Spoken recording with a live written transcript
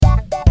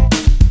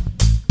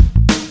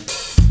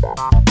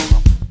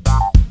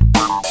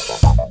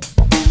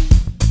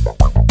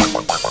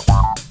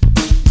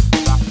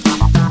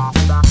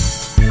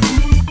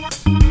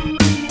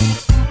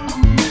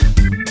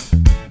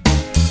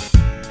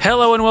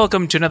Hello and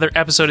welcome to another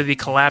episode of the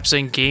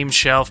Collapsing Game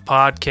Shelf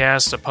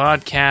Podcast, a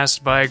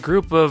podcast by a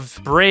group of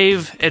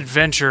brave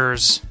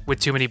adventurers with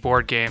too many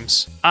board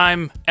games.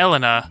 I'm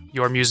Elena,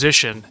 your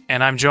musician,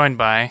 and I'm joined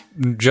by...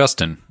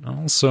 Justin,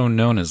 also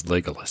known as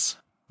Legolas.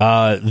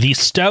 The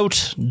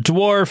stout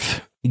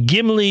dwarf,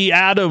 Gimli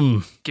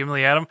Adam.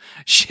 Gimli Adam?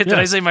 Shit, did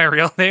I say my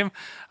real name?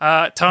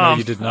 Tom. No,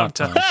 you did not,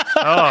 Tom.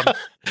 Tom.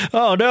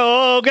 Oh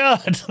no, oh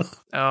god.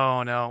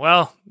 Oh no,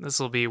 well, this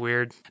will be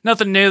weird.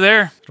 Nothing new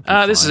there.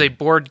 This is a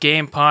board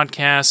game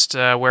podcast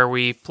where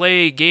we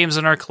play games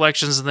in our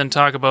collections and then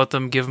talk about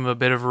them, give them a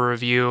bit of a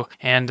review.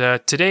 And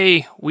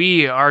today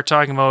we are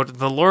talking about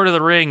The Lord of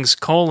the Rings,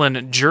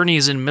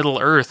 Journeys in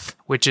Middle-earth,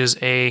 which is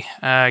a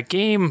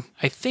game,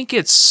 I think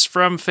it's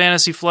from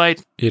Fantasy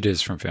Flight. It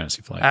is from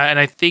Fantasy Flight. And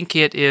I think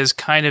it is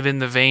kind of in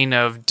the vein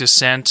of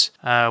Descent,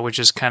 which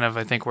is kind of,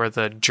 I think, where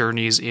the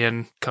Journeys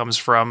in comes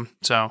from.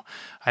 So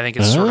I think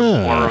it sort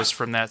of borrows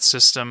from that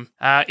system.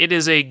 It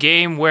is a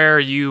game where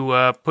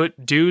you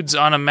put dudes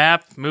on a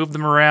map, move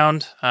them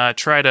around,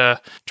 try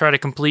to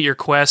complete your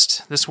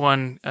quest. This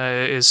one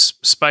is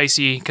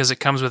spicy because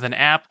it comes with an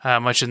app,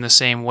 much in the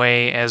same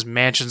way as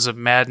Mansions of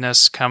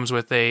Madness comes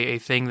with a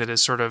thing that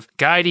is sort of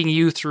guiding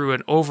you through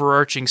an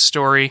overarching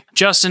story.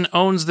 Justin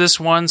owns this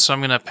one, so I'm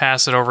going to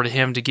pass it over to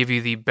him to give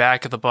you the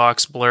back of the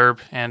box blurb,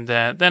 and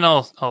then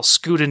I'll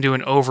scoot into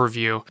an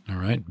overview. All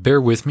right, bear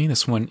with me.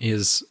 This one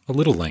is a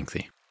little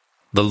lengthy.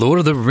 The Lord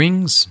of the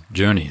Rings,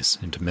 Journeys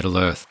into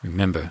Middle-earth.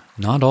 Remember,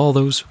 not all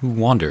those who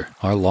wander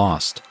are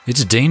lost.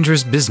 It's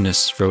dangerous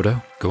business,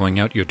 Frodo. Going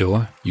out your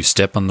door, you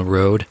step on the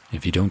road.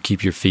 If you don't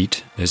keep your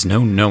feet, there's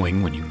no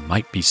knowing when you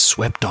might be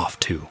swept off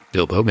to.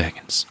 Bilbo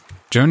Baggins.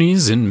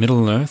 Journeys in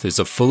Middle-earth is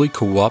a fully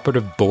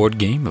cooperative board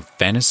game of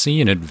fantasy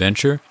and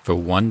adventure for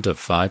 1 to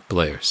 5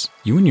 players.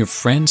 You and your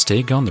friends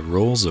take on the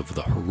roles of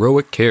the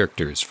heroic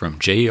characters from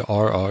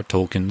J.R.R.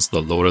 Tolkien's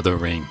The Lord of the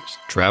Rings,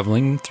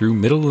 traveling through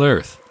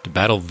Middle-earth to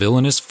battle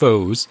villainous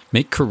foes,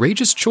 make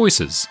courageous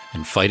choices,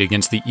 and fight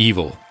against the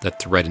evil that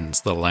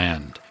threatens the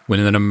land. With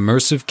an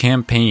immersive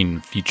campaign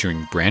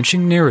featuring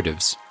branching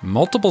narratives,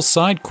 multiple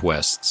side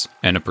quests,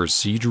 and a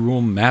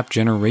procedural map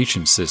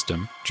generation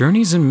system,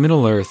 Journeys in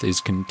Middle-earth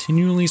is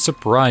continually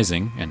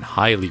surprising and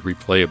highly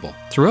replayable.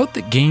 Throughout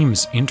the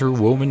game's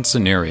interwoven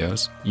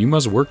scenarios, you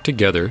must work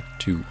together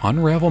to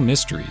unravel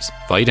mysteries,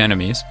 fight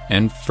enemies,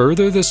 and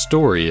further the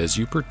story as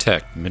you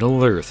protect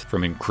Middle-earth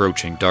from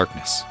encroaching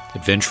darkness.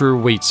 Adventure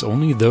awaits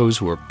only those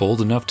who are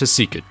bold enough to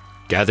seek it.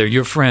 Gather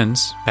your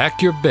friends,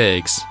 pack your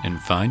bags,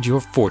 and find your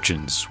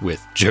fortunes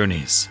with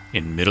Journeys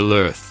in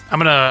Middle-earth. I'm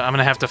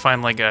gonna have to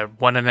find like a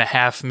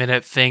 1.5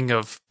 minute thing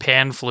of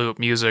pan flute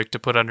music to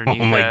put underneath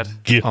that.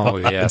 God. Oh,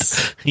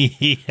 yes.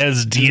 He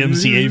has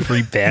DMCA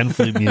free pan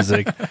flute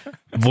music.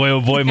 Boy,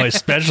 oh boy, my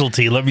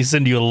specialty. Let me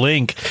send you a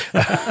link.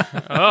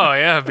 Oh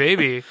yeah,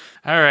 baby.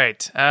 All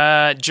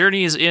right.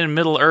 Journeys in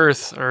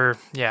Middle-earth, or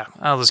yeah,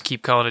 I'll just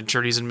keep calling it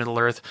Journeys in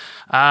Middle-earth,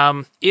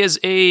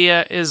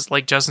 is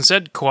like Justin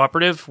said,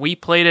 cooperative. We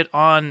played it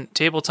on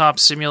Tabletop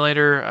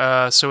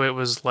Simulator, so it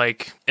was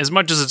like, as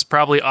much as it's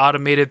probably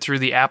automated through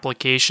the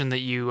application that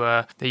you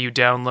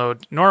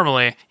download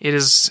normally, it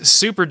is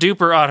super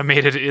duper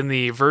automated in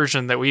the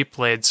version that we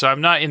played. So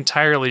I'm not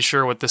entirely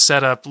sure what the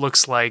setup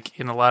looks like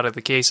in a lot of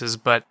the cases,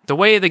 but the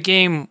way the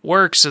game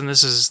works, and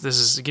this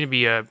is going to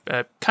be a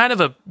kind of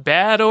a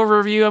bad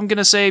overview, I'm going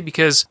to say,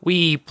 because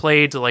we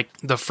played like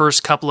the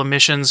first couple of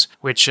missions,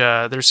 which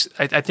I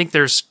think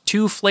there's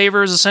 2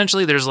 flavors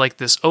essentially. There's like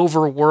this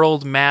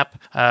overworld map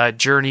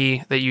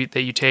journey that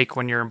you take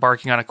when you're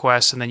embarking on a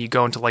quest, and then you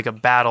go into like a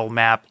battle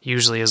map,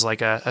 usually as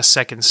like a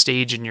second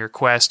stage in your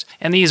quest,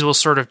 and these will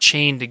sort of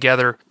chain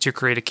together to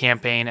create a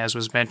campaign, as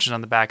was mentioned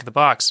on the back of the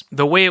box.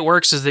 The way it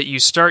works is that you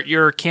start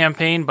your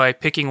campaign by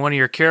picking one of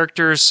your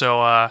characters.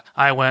 So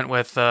I went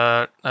with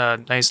a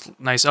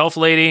nice elf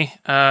lady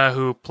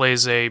who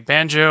plays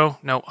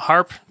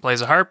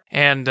plays a harp,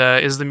 and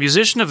is the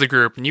musician of the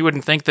group. And you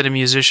wouldn't think that a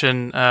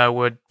musician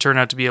would turn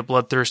out to be a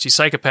bloodthirsty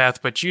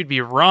psychopath, but you'd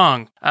be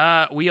wrong.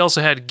 We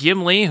also had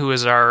Gimli, who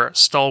is our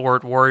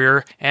stalwart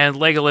warrior, and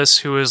Legolas,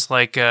 who is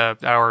like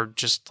our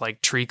just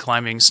like tree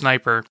climbing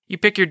sniper. You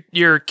pick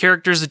your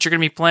characters that you're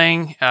going to be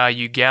playing.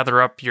 You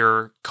gather up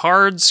your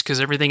cards, because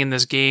everything in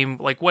this game,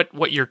 like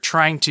what you're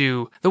trying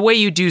to, the way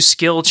you do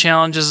skill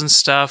challenges and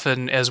stuff,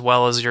 and as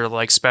well as your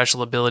like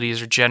special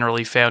abilities, are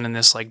generally found in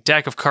this like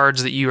deck of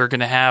cards that you are going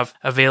to have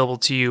available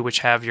to you, which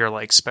have your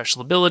like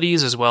special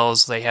abilities, as well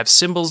as they have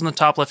symbols in the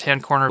top left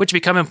hand corner, which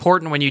become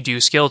important when you do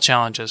skill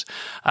challenges.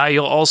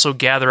 You'll also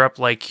gather up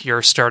like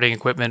your starting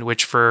equipment,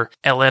 which for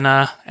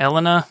Elena,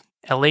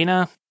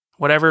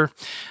 whatever,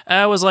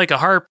 was like a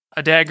harp,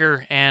 a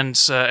dagger, and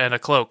a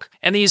cloak.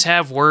 And these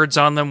have words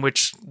on them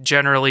which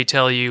generally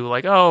tell you,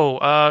 like,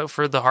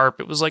 for the harp,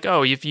 it was like,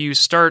 if you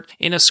start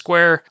in a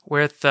square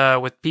with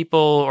people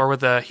or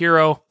with a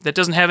hero that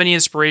doesn't have any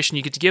inspiration,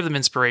 you get to give them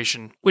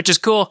inspiration, which is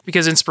cool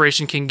because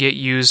inspiration can get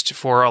used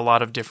for a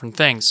lot of different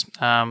things.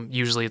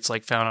 Usually it's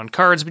like found on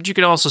cards, but you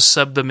can also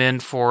sub them in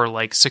for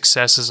like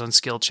successes on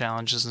skill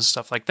challenges and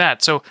stuff like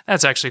that. So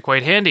that's actually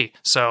quite handy.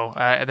 So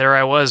there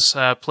I was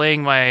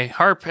playing my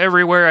harp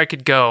everywhere I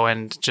could go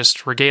and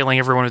just regaling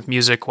everyone with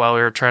music while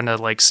we were trying to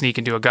like sneak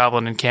into a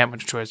goblin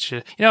encampment, which,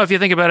 if you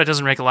think about it,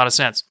 doesn't make a lot of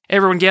sense.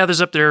 Everyone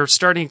gathers up their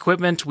starting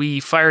equipment. We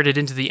fired it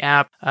into the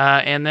app,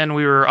 and then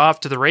we were off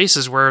to the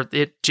races where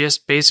it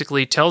just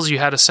basically tells you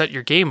how to set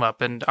your game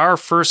up. And our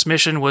first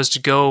mission was to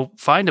go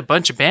find a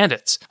bunch of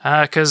bandits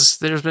because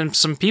there's been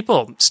some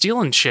people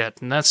stealing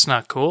shit, and that's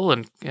not cool.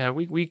 And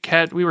we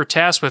were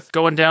tasked with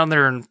going down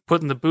there and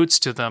putting the boots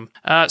to them.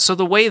 So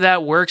the way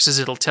that works is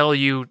it'll tell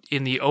you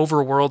in the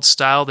overworld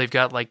style. They've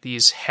got like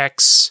these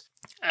hex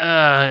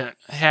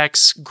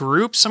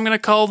groups, I'm going to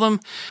call them.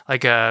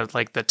 Like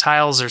the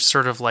tiles are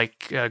sort of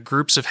like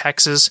groups of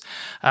hexes.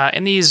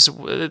 And these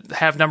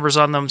have numbers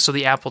on them, so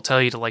the app will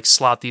tell you to like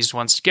slot these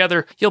ones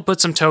together. You'll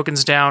put some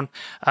tokens down.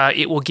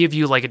 It will give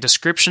you like a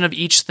description of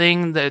each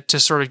thing to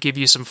sort of give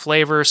you some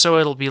flavor. So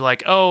it'll be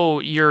like,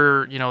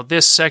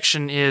 this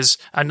section is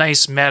a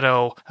nice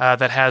meadow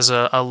that has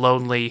a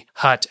lonely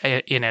hut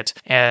in it.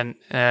 And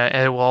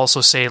it will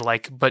also say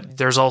like, but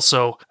there's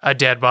also a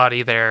dead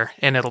body there.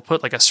 And it'll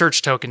put like a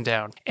search token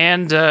down.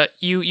 And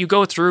you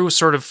go through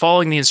sort of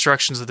following the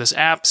instructions of this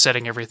app,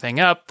 setting everything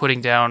up,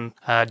 putting down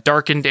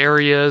darkened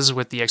areas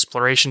with the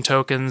exploration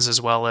tokens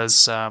as well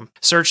as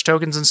search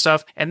tokens and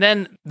stuff. And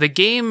then the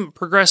game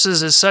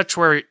progresses as such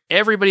where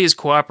everybody is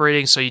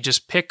cooperating, so you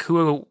just pick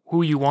who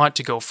you want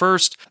to go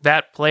first.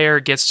 That player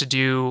gets to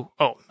do...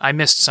 Oh, I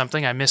missed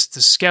something. I missed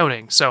the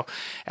scouting. So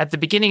at the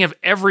beginning of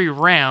every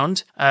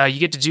round, you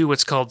get to do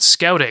what's called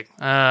scouting.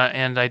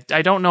 And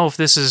I don't know if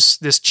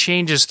this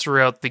changes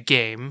throughout the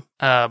game,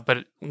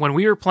 but when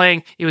we were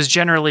playing, it was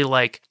generally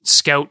like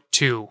Scout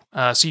 2.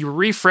 So you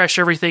refresh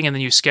everything and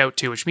then you Scout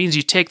 2, which means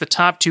you take the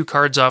top 2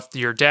 cards off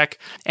your deck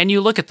and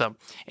you look at them.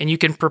 And you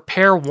can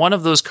prepare one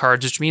of those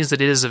cards, which means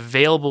that it is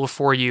available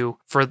for you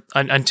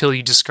until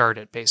you discard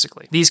it,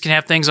 basically. These can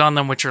have things on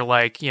them which are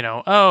like,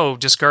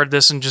 discard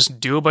this and just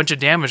do a bunch of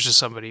damage to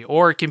somebody.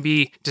 Or it can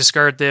be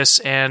discard this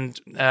and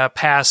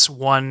pass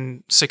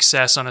 1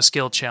 success on a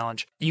skill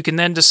challenge. You can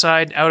then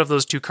decide out of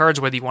those 2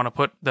 cards whether you want to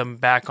put them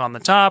back on the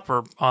top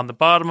or on the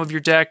bottom of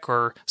your deck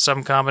or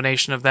some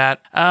combination of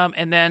that.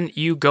 And then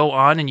you go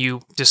on and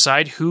you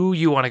decide who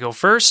you want to go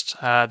first.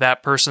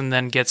 That person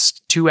then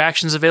gets 2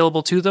 actions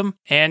available to them,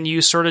 and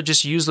you sort of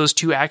just use those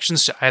 2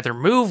 actions to either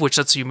move, which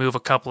lets you move a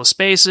couple of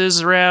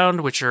spaces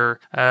around, which are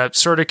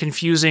sort of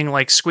confusing,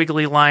 like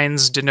squiggly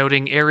lines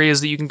denoting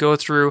areas that you can go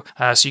through.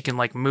 So you can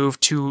like move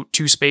two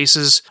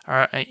spaces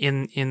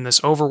in this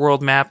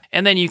overworld map,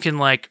 and then you can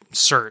like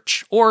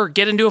search or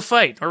get into a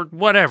fight or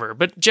whatever.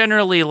 But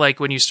generally, like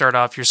when you start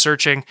off, you're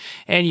searching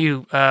and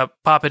you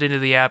pop it into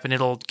the app and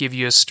it'll give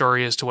you a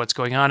story as to what's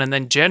going on. And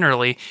then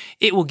generally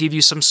it will give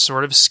you some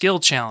sort of skill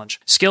challenge.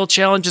 Skill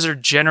challenges are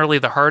generally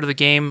the heart of the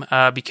game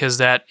because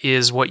that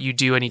is what you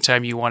do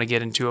anytime you want to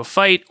get into a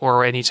fight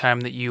or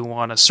anytime that you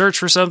want to search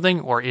for something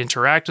or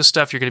interact with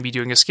stuff. You're going to be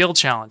doing a skill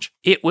challenge.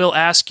 It will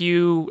ask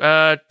you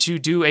to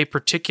do a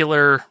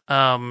particular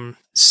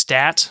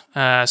stat.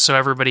 So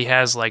everybody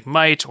has like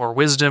might or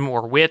wisdom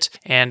or wit,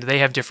 and they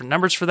have different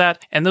numbers for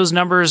that. And those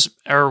numbers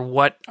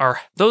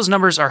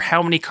are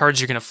how many cards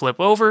you're going to flip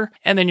over,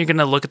 and then you're going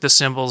to look at the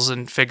symbols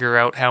and figure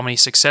out how many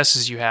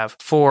successes you have.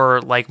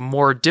 For like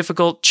more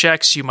difficult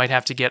checks, you might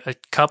have to get a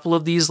couple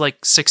of these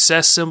like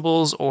success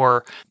symbols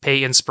or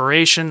pay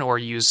inspiration or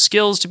use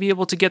skills to be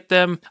able to get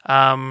them.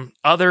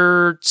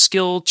 Other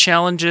skill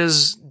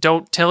challenges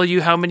don't tell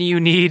you how many you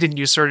need, and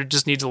you sort of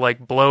just need to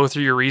like blow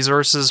through your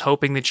resources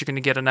hoping that you're going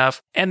to get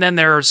enough. And then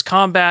there's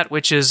combat,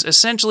 which is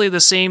essentially the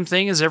same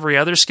thing as every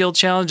other skill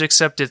challenge,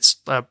 except it's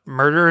a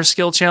murder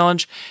skill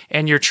challenge,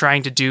 and you're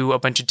trying to do a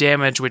bunch of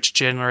damage, which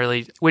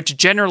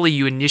generally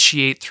you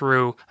initiate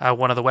through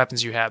one of the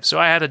weapons you have. So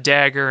I had a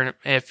dagger, and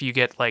if you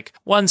get like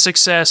 1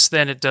 success,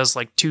 then it does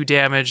like 2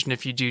 damage, and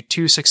if you do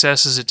 2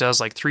 successes, it does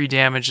like 3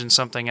 damage and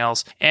something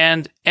else.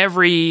 And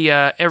every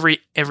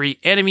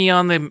enemy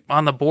on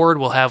the board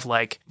will have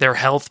like their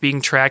health being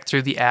tracked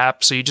through the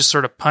app, so you just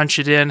sort of punch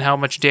it in how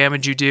much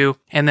damage you do.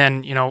 And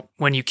then,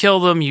 when you kill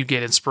them, you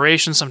get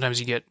inspiration. Sometimes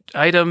you get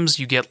items.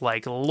 You get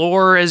like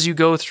lore as you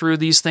go through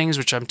these things,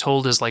 which I'm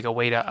told is like a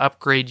way to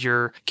upgrade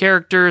your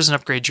characters and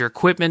upgrade your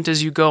equipment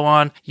as you go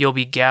on. You'll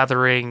be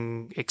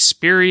gathering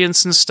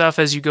experience and stuff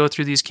as you go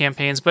through these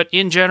campaigns. But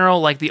in general,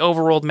 like the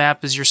overworld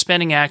map is you're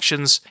spending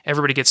actions.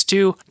 Everybody gets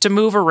 2 to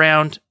move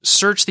around,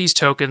 search these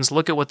tokens,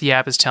 look at what the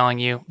app is telling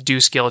you,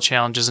 do skill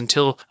challenges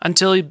until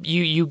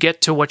you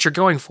get to what you're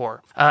going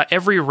for.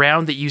 Every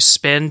round that you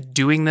spend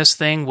doing this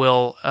thing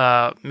will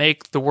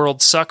make the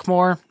world suck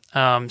more.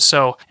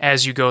 So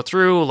as you go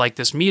through, like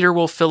this meter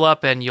will fill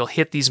up and you'll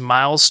hit these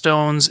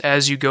milestones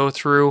as you go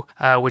through,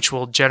 which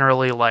will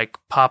generally like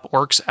pop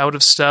orcs out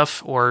of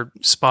stuff or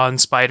spawn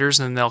spiders,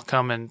 and then they'll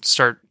come and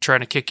start trying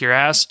to kick your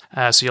ass.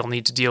 So you'll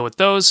need to deal with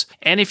those.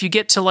 And if you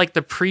get to like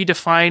the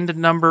predefined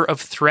number of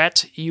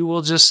threat, you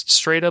will just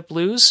straight up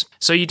lose.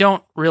 So you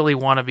don't really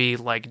want to be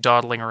like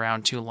dawdling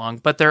around too long.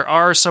 But there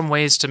are some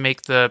ways to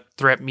make the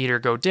threat meter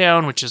go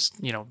down, which is,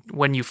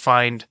 when you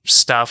find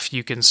stuff,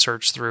 you can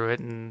search through it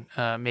and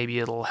maybe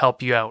it'll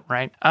help you out,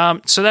 right?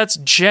 So that's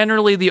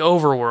generally the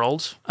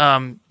overworld.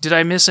 Did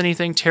I miss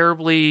anything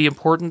terribly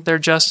important there,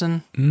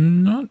 Justin?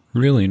 Not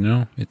really,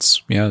 no.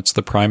 It's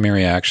the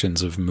primary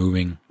actions of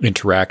moving,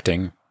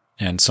 interacting,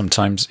 and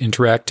sometimes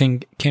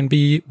interacting can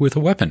be with a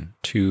weapon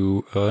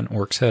to an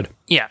orc's head.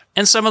 Yeah,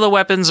 and some of the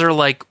weapons are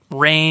like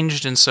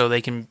ranged, and so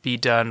they can be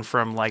done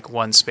from like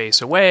one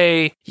space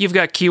away. You've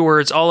got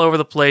keywords all over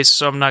the place,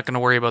 so I'm not going to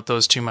worry about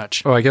those too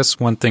much. Oh, I guess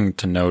one thing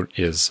to note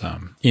is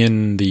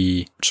in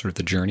the sort of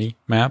the journey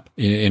map,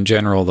 in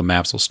general, the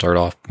maps will start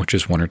off with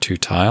just one or two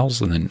tiles,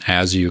 and then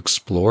as you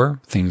explore,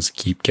 things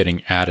keep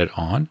getting added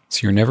on.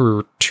 So you're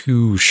never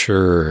too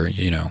sure,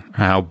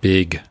 how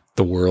big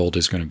the world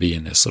is going to be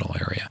in this little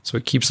area. So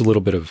it keeps a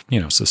little bit of,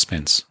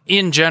 suspense.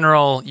 In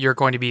general, you're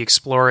going to be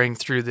exploring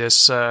through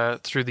this,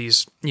 through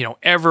these,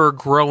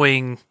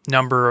 ever-growing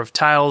number of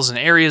tiles and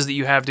areas that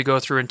you have to go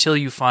through until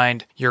you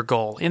find your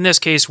goal. In this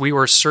case, we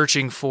were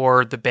searching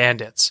for the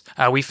bandits.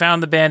 We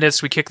found the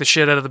bandits, we kicked the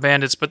shit out of the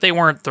bandits, but they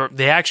weren't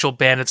the actual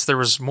bandits. There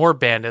was more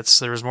bandits.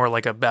 There was more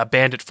like a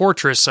bandit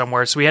fortress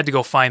somewhere, so we had to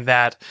go find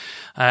that.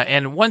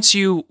 And once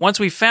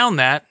we found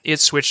that,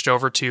 it switched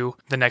over to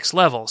the next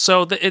level.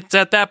 So it's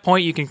at that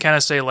point you can kind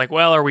of say like,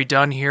 well, are we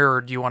done here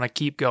or do you want to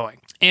keep going?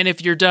 And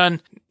if you're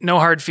done, no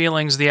hard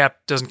feelings. The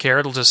app doesn't care.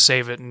 It'll just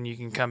save it and you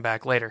can come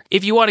back later.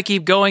 If you want to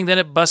keep going, then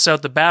it busts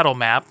out the battle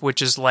map,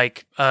 which is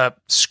like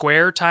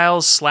square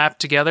tiles slapped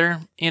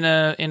together in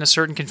a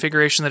certain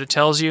configuration that it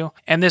tells you.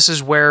 And this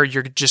is where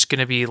you're just going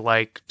to be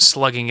like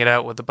slugging it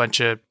out with a bunch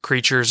of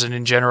creatures and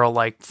in general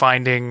like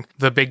finding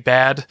the big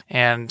bad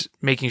and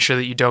making sure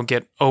that you don't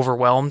get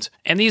overwhelmed.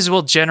 And these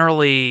will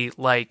generally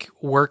like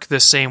work the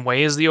same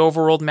way as the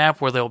overworld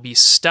map, where there'll be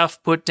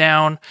stuff put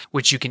down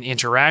which you can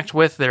interact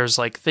with. There's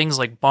like things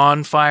like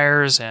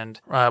bonfires and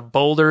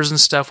boulders and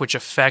stuff which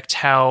affect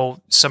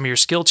how some of your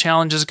skill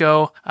challenges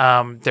go.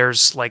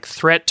 There's like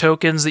threat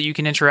tokens that you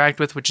can interact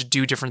with which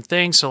do different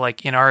things. So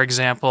like in our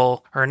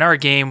example, or in our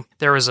game,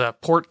 there was a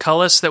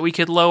portcullis that we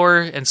could lower,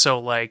 and so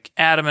like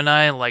Adam and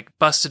I like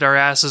busted our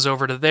asses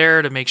over to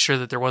there to make sure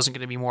that there wasn't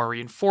going to be more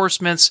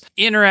reinforcements.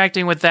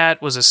 Interacting with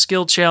that was a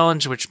skill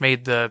challenge which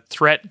made the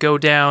threat go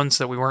down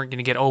so that we weren't going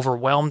to get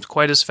overwhelmed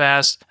quite as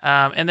fast.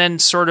 And then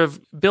sort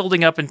of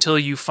building up until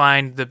you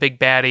find the big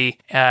baddie.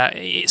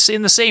 It's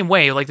in the same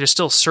way, like there's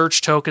still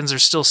search tokens,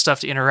 there's still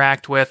stuff to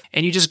interact with,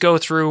 and you just go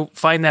through,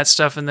 find that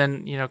stuff, and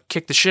then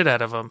kick the shit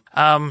out of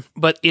them.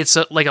 But it's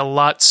like a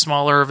lot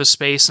smaller of a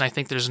space, and I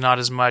think there's not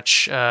as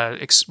much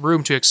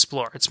room to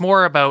explore. It's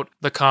more about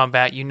the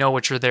combat. You know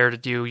what you're there to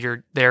do.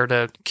 You're there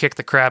to kick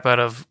the crap out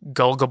of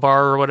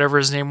Gulgabar or whatever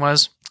his name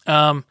was.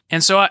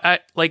 And so I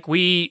like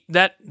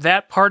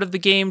that part of the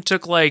game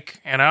took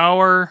like an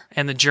hour,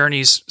 and the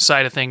journeys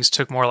side of things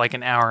took more like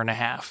an hour and a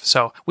half.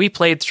 So we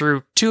played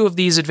through 2 of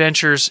these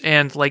adventures,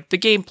 and like the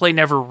gameplay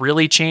never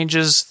really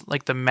changes,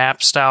 like the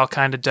map style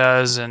kind of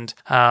does, and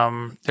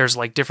there's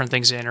like different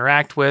things to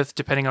interact with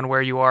depending on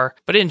where you are.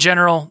 But in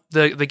general,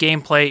 the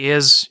gameplay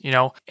is,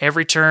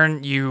 every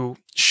turn you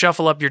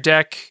shuffle up your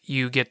deck,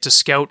 you get to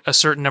scout a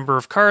certain number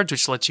of cards,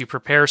 which lets you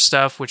prepare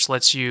stuff, which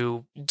lets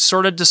you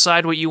sort of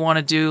decide what you want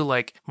to do.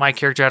 Like my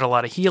character had a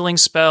lot of healing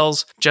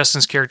spells.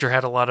 Justin's character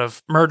had a lot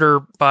of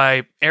murder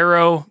by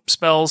arrow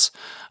spells.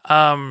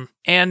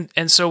 And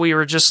so we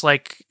were just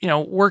like,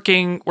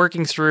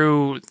 working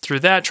through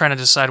that, trying to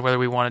decide whether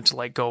we wanted to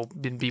like go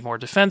and be more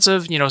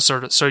defensive,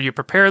 sort of. So you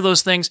prepare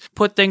those things,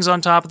 put things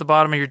on top of the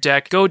bottom of your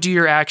deck, go do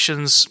your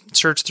actions,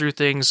 search through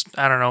things,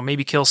 I don't know,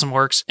 maybe kill some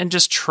orcs, and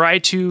just try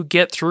to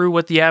get through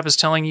what the app is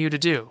telling you to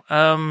do.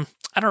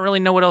 I don't really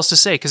know what else to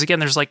say, because again,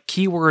 there's like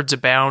keywords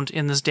abound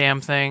in this damn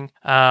thing.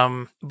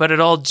 But it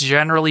all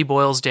generally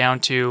boils down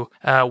to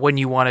when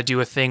you want to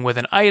do a thing with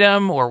an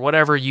item or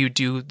whatever, you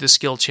do the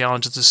skill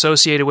challenge that's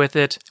associated with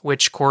it,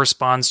 which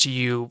corresponds to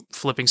you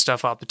flipping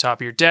stuff off the top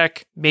of your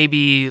deck,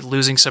 maybe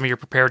losing some of your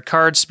prepared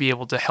cards to be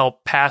able to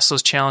help pass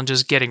those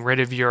challenges, getting rid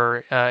of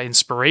your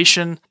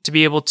inspiration to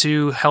be able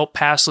to help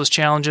pass those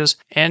challenges,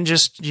 and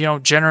just,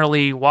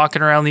 generally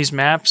walking around these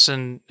maps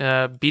and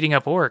beating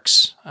up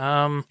orcs.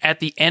 At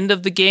the end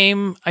of the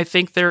game, I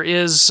think there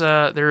is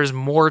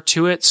more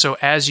to it. So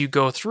as you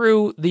go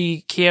through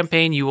the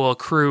campaign, you will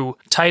accrue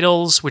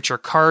titles, which are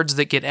cards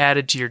that get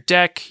added to your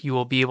deck. You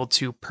will be able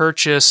to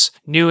purchase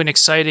new and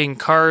exciting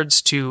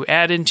cards to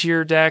add into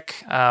your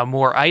deck,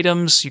 more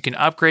items. You can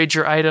upgrade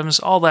your items,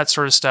 all that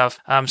sort of stuff.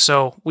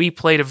 So we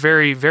played a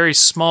very, very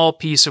small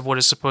piece of what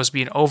is supposed to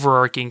be an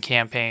overarching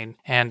campaign.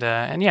 And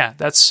yeah,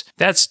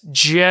 that's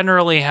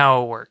generally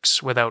how it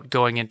works without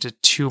going into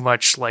too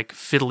much like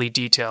fiddly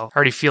detail. I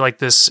already feel like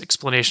this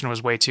explanation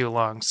was way too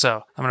long.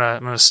 So I'm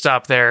gonna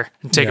stop there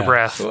and take a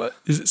breath. Well,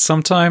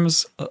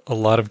 sometimes a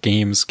lot of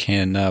games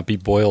can be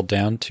boiled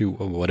down to,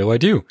 well, what do I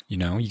do? You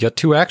know, you got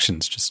two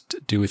actions. Just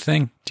do a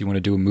thing. Do you want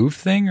to do a move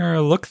thing or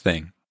a look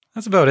thing?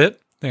 That's about it.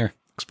 There.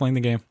 Explain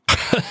the game.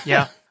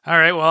 Yeah. All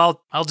right.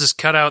 Well, I'll just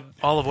cut out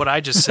all of what I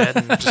just said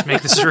and just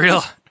make this a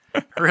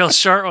real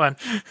short one.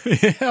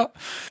 Yeah.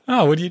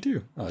 Oh, what do you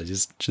do? Oh,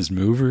 just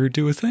move or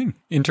do a thing.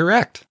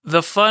 Interact.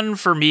 The fun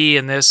for me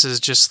in this is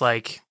just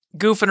like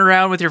goofing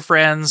around with your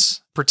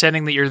friends,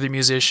 pretending that you're the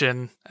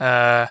musician,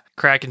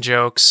 cracking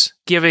jokes,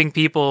 giving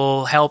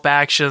people help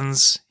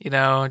actions, you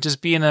know,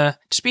 just being a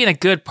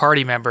good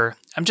party member.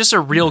 I'm just a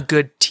real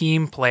good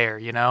team player,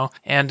 you know?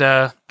 And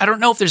I don't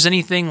know if there's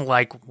anything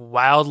like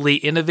wildly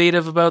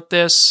innovative about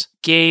this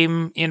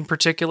game in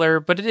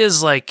particular, but it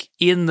is like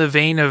in the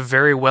vein of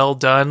very well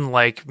done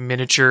like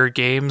miniature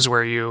games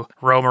where you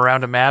roam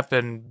around a map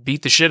and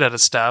beat the shit out of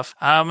stuff.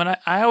 And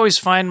I always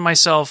find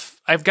myself,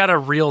 I've got a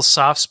real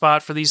soft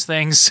spot for these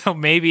things, so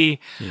maybe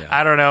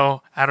I don't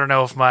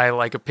know if my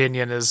like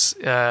opinion is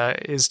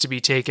to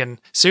be taken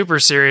super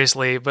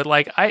seriously, but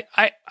like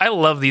I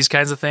love these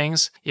kinds of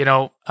things. You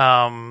know,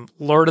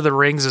 Lord of the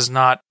Rings is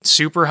not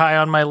super high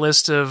on my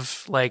list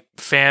of like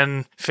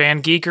fan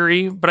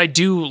geekery, but I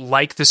do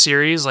like the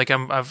series. Like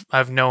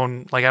I've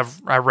known, like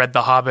I read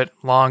The Hobbit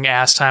long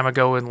ass time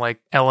ago in like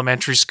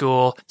elementary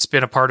school. It's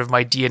been a part of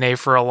my DNA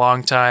for a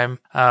long time.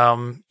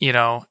 You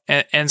know,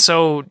 and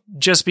so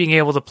just being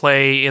able to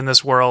play in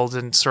this world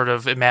and sort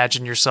of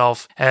imagine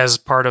yourself as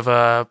part of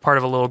a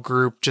little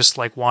group, just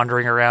like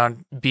wandering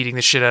around beating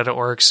the shit out of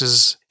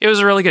orcs it was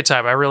a really good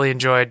time. I really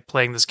enjoyed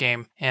playing this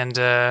game. And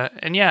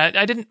yeah,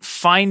 I didn't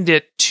find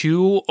it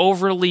too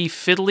overly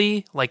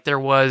fiddly. Like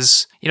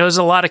there's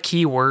a lot of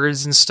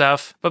keywords and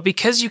stuff, but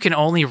because you can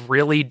only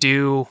really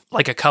do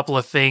like a couple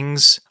of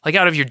things, like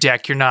out of your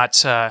deck, you're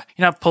not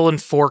pulling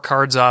 4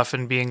 cards off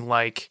and being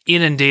like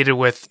inundated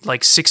with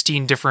like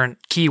 16 different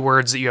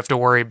keywords that you have to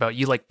worry about.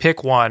 You like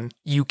pick one,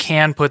 you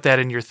can put that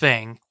in your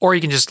thing, or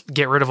you can just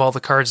get rid of all the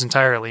cards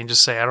entirely and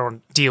just say, I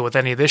don't deal with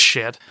any of this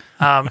shit.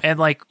 And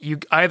like you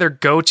either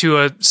go to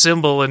a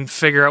symbol and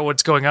figure out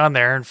what's going on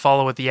there and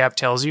follow what the app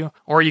tells you,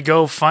 or you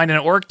go find an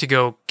orc to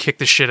go kick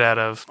the shit out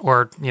of,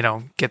 or, you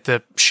know, get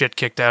the shit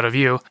kicked out of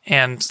you.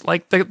 And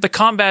like the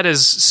combat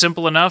is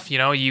simple enough. You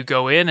know, you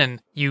go in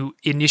and you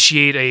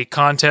initiate a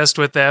contest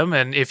with them,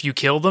 and if you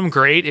kill them,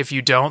 great. If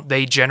you don't,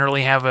 they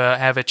generally have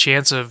a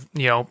chance of,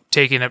 you know,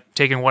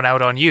 taking one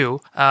out on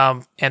you.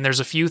 And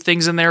there's a few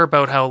things in there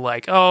about how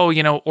like, oh,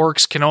 you know,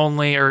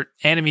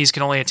 enemies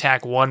can only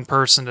attack one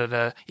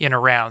person in a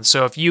round.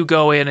 So if you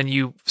go in and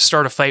you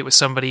start a fight with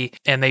somebody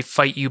and they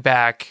fight you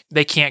back,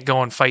 they can't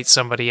go and fight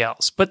somebody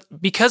else. But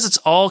because it's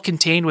all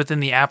contained within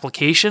the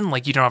application,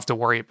 like you don't have to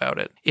worry about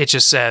it. It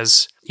just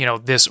says, you know,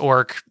 this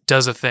orc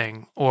does a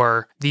thing,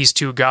 or these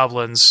 2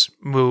 goblins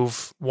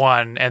move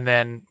 1, and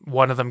then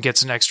one of them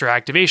gets an extra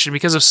activation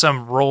because of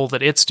some roll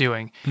that it's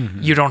doing.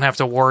 Mm-hmm. You don't have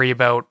to worry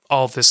about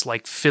all this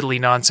like fiddly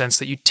nonsense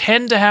that you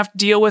tend to have to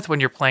deal with when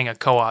you're playing a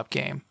co-op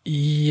game.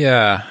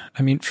 Yeah.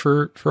 I mean,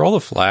 for all the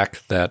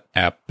flack that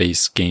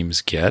app-based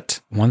games get,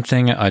 one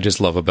thing I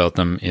just love about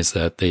them is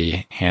that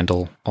they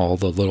handle all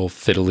the little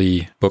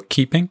fiddly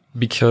bookkeeping.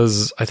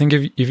 Because I think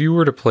if you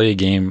were to play a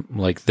game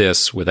like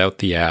this without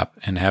the app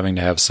and having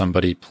to have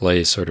somebody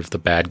play sort of the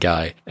bad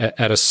guy,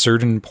 at a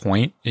certain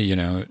point, you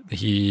know,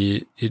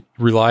 it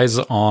relies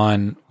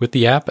on, with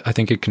the app, I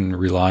think it can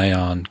rely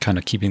on kind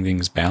of keeping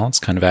things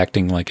balanced, kind of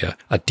acting like a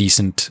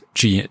decent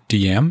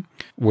DM.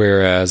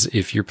 Whereas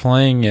if you're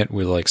playing it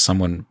with like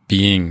someone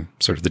being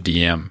sort of the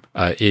DM,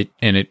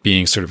 it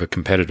being sort of a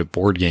competitive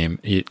board game,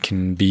 it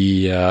can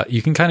be,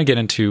 you can kind of get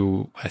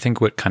into, I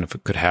think what kind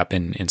of could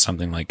happen in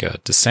something like a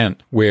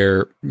Descent,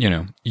 where, you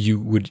know, you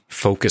would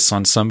focus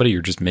on somebody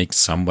or just make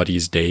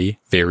somebody's day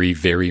very,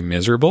 very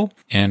miserable.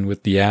 And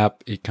with the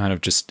app, it kind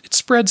of just, it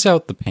spreads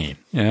out the pain,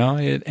 you know,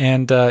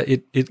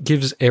 it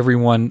gives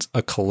everyone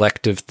a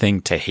collective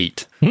thing to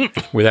hate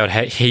without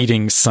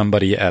hating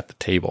somebody at the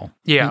table.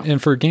 Yeah.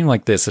 And for a game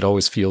like this, it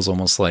always feels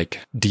almost like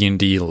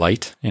D&D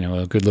light, you know,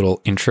 a good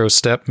little intro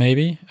step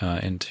maybe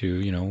into,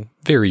 you know,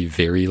 very,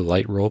 very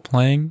light role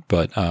playing.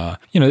 But,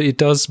 you know, it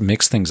does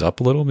mix things up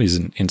a little because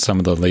in some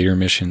of the later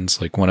missions,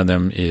 like one of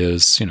them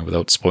is, you know,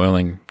 without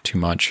spoiling too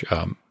much,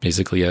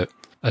 basically a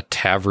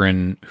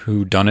tavern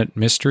whodunit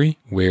mystery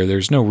where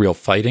there's no real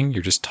fighting.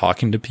 You're just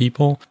talking to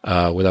people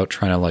without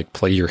trying to like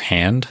play your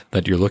hand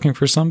that you're looking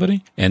for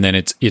somebody. And then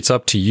it's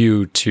up to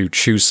you to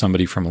choose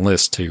somebody from a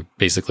list to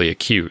basically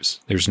accuse.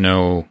 There's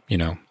no, you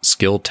know,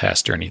 skill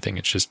test or anything.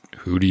 It's just,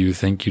 who do you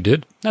think you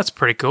did? That's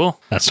pretty cool.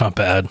 That's not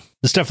bad.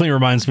 This definitely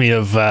reminds me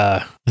of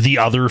the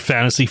other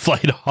Fantasy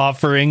Flight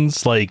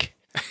offerings, like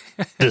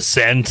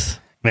Descent,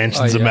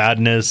 Mansions of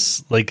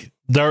Madness. Like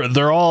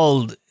they're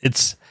all,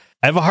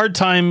 I have a hard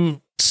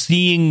time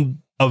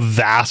seeing a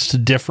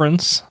vast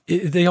difference.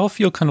 They all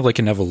feel kind of like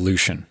an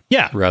evolution.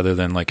 Yeah. Rather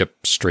than like a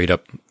straight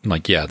up,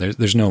 like, yeah,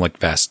 there's no like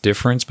vast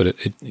difference, but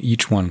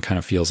each one kind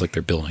of feels like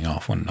they're building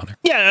off one another.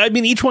 Yeah. I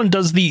mean, each one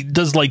does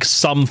like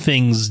some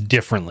things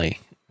differently.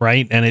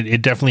 right? And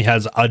it definitely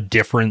has a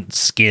different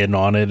skin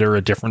on it or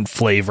a different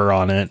flavor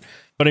on it.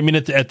 But I mean,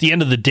 at the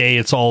end of the day,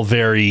 it's all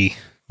very,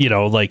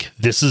 like,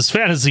 this is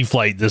Fantasy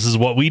Flight. This is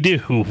what we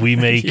do. We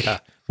make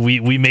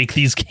we make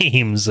these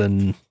games,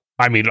 and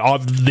I mean,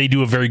 they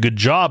do a very good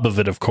job of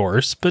it, of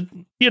course. But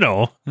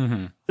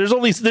there's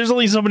only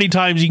so many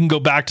times you can go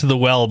back to the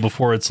well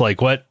before it's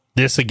like, what,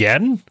 this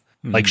again?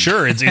 Like,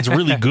 sure, it's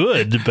really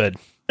good, but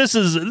this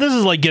is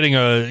like getting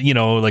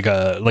a like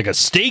a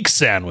steak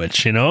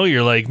sandwich.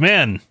 You're like,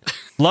 man,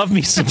 love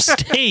me some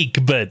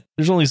steak, but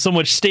there's only so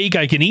much steak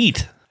I can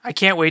eat. I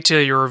can't wait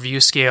till your review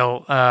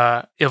scale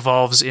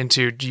evolves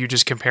into you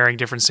just comparing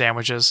different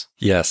sandwiches.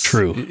 Yes.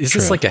 True. Is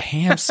this like a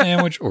ham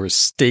sandwich or a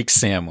steak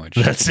sandwich?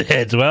 That's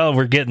it. Well,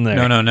 we're getting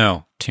there.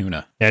 No.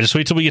 Tuna. Yeah, just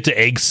wait till we get to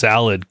egg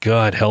salad.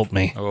 God help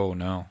me. Oh,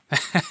 no.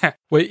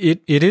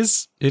 Wait, it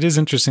is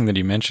interesting that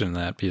you mentioned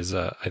that, because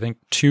I think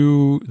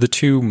the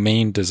two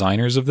main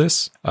designers of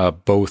this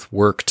both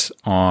worked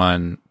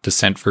on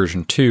Descent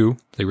version 2.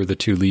 They were the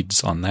two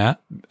leads on that,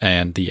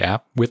 and the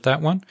app with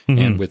that one,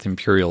 and with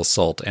Imperial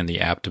Assault and the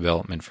app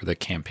development for the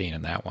campaign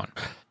in that one.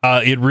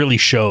 It really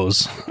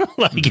shows.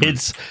 Like,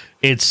 it's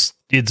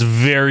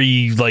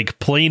very, like,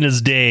 plain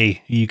as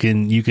day. You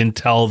can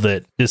tell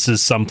that this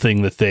is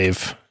something that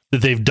they've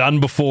done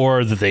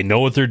before, that they know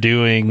what they're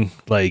doing.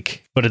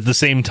 Like, but at the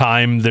same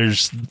time,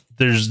 there's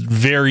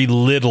very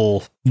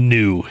little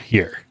new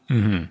here.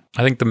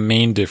 I think the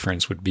main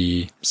difference would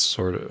be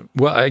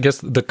I guess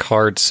the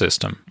card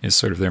system is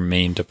sort of their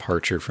main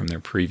departure from their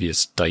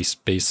previous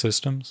dice-based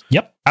systems.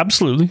 Yep,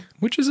 absolutely.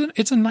 Which is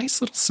it's a nice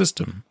little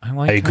system. I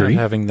like agree.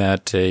 Having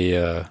that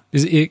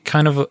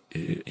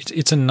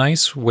it's a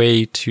nice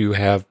way to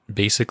have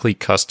basically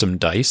custom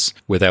dice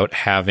without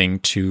having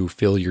to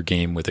fill your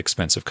game with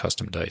expensive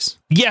custom dice.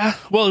 Yeah,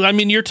 well, I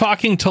mean, you're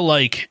talking to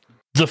like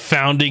the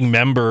founding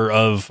member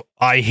of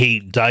I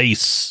Hate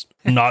Dice,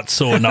 Not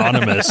So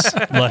Anonymous,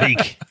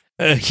 like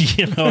the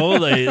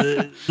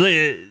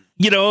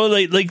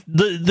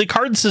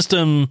card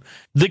system.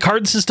 The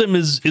card system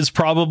is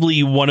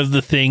probably one of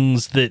the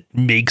things that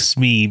makes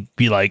me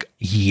be like,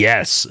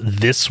 yes,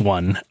 this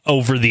one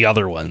over the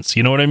other ones.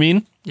 You know what I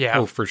mean? Yeah.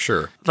 Oh, for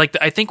sure. Like,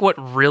 I think what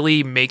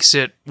really makes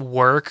it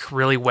work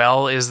really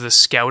well is the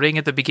scouting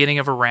at the beginning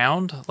of a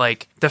round.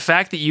 Like, the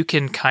fact that you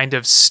can kind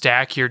of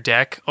stack your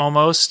deck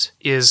almost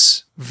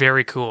is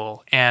very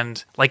cool.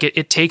 And, like,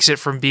 it takes it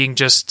from being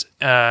just,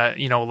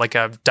 like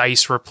a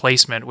dice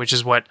replacement, which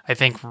is what I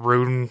think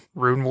Rune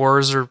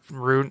Wars or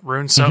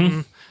Rune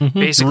something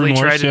basically Rune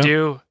tried Wars, to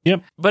do.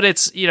 Yep. But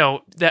it's,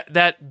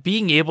 that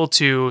being able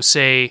to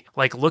say,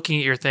 like, looking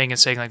at your thing and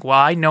saying, like, well,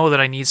 I know that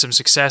I need some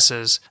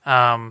successes.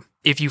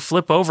 If you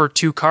flip over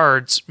two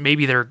cards,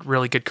 maybe they're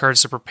really good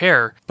cards to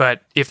prepare,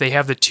 but if they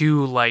have the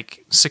two,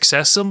 like,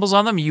 success symbols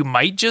on them, you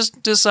might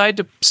just decide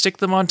to stick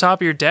them on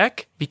top of your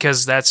deck,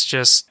 because that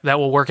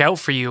will work out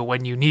for you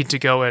when you need to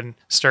go and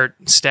start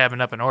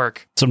stabbing up an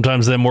orc.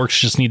 Sometimes them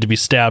orcs just need to be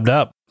stabbed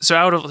up. So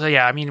I've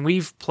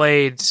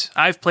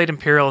played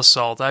Imperial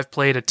Assault. I've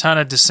played a ton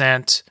of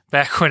Descent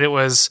back when it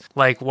was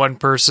like one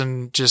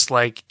person just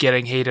like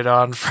getting hated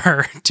on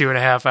for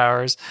 2.5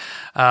 hours.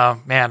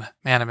 Man,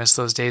 I miss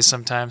those days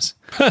sometimes.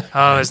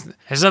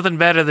 There's nothing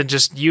better than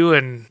just you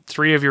and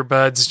 3 of your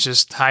buds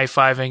just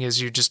high-fiving as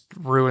you just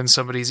ruin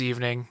somebody's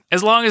evening.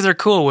 As long as they're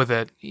cool with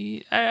it.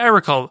 I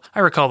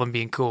recall them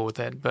being cool with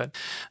it, but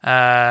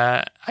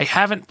I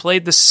haven't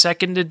played the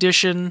 2nd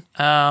edition.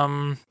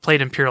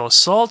 Played Imperial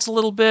Assault a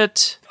little bit.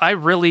 I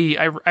really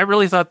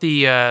thought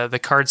the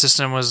card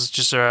system was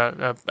just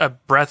a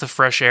breath of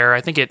fresh air.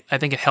 I think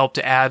it helped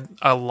to add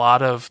a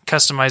lot of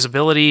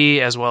customizability,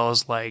 as well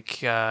as like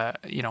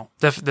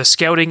the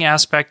scouting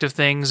aspect of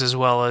things, as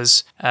well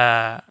as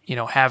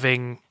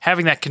having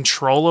that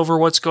control over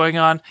what's going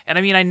on. And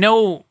I mean, I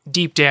know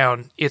deep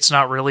down it's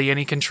not really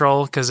any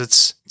control, because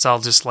it's all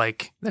just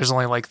like there's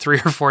only like 3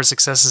 or 4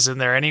 successes in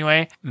there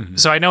anyway.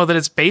 So I know that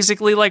it's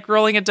basically like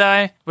rolling a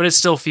die, but it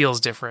still feels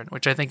different,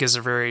 which I think is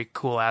a very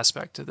cool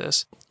aspect to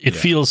this. It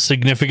feels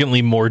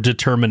significantly more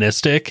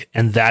deterministic,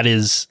 and that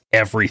is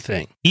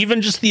everything.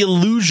 Even just the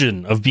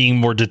illusion of being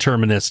more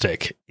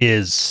deterministic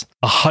is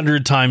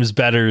 100 times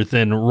better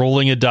than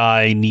rolling a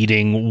die,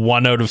 needing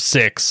 1 out of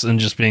 6, and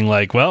just being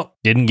like, well,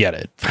 didn't get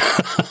it.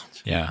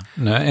 Yeah.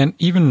 No, and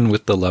even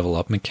with the level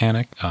up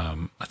mechanic, I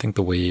think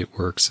the way it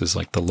works is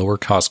like the lower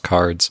cost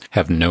cards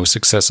have no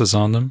successes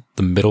on them.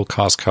 The middle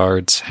cost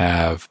cards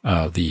have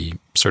the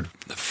sort of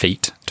the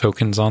fate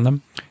tokens on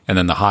them. And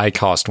then the high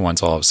cost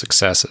ones all have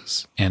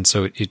successes. And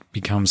so it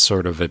becomes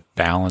sort of a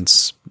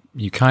balance.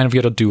 You kind of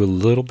got to do a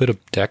little bit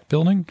of deck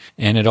building,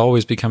 and it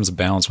always becomes a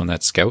balance when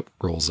that scout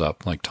rolls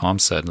up, like Tom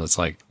said. And it's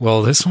like,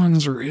 well, this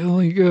one's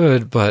really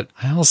good, but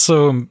I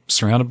also am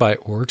surrounded by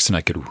orcs, and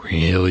I could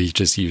really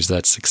just use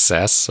that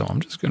success, so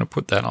I'm just going to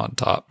put that on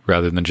top,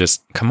 rather than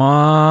just, come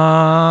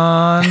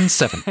on,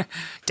 7.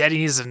 Daddy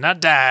needs to not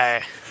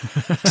die.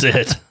 That's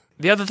it.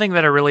 The other thing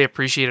that I really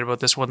appreciated about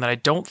this one that I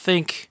don't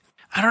think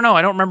I don't know.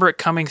 I don't remember it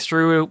coming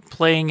through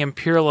playing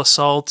Imperial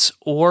Assault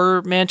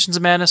or Mansions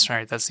of Madness. All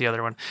right, that's the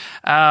other one.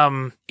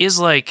 Is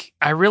like,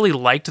 I really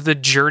liked the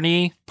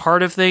journey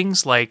part of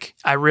things. Like,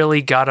 I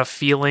really got a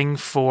feeling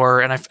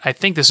for, and I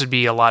think this would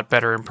be a lot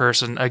better in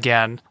person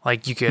again.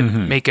 Like, you could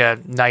make a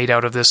night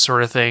out of this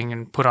sort of thing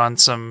and put on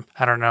some,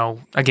 I don't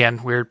know,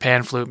 again, weird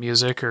pan flute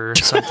music or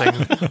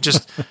something.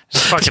 just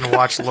fucking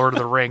watch Lord of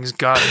the Rings.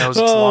 God knows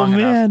it's long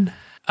enough.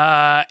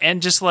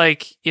 And just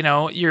like,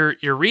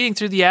 you're reading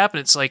through the app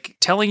and it's like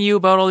telling you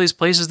about all these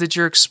places that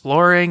you're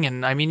exploring.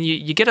 And I mean,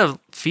 you get a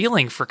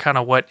feeling for kind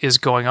of what is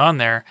going on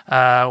there.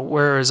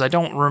 Whereas I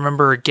don't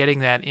remember getting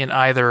that in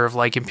either of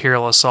like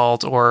Imperial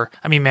Assault or,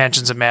 I mean,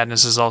 Mansions of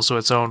Madness is also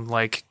its own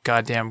like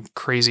goddamn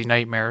crazy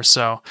nightmare.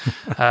 So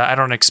I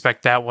don't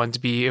expect that one to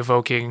be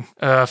evoking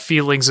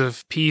feelings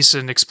of peace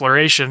and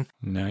exploration.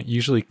 No,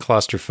 usually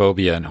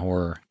claustrophobia and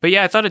horror. But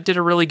yeah, I thought it did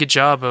a really good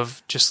job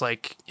of just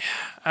like,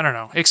 I don't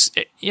know. It's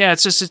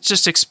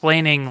just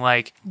explaining,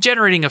 like,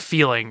 generating a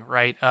feeling,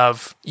 right,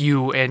 of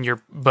you and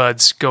your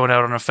buds going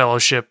out on a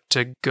fellowship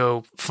to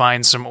go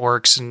find some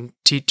orcs and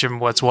teach them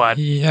what's what.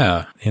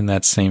 Yeah, in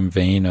that same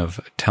vein of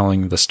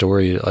telling the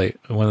story, like,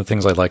 one of the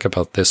things I like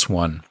about this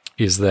one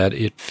is that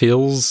it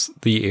fills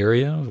the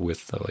area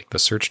with like the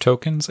search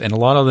tokens, and a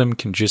lot of them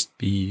can just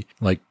be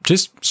like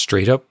just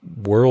straight up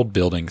world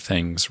building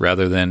things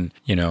rather than,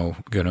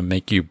 going to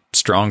make you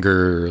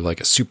stronger,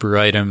 like a super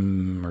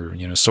item or,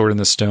 sword in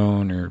the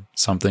stone or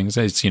something.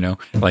 It's,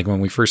 like when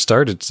we first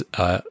started,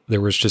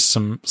 there was just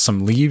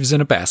some leaves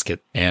in a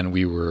basket and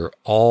we were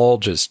all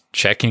just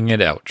checking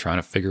it out, trying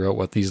to figure out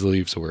what these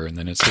leaves were. And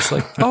then it's just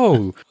like,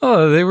 oh,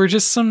 they were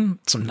just some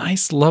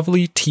nice,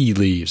 lovely tea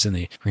leaves and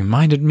they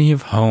reminded me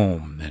of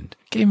home and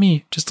gave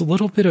me just a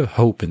little bit of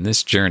hope in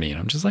this journey. And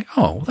I'm just like,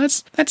 oh,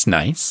 that's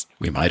nice.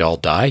 We might all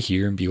die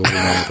here and be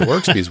overrun with the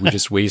orcs because we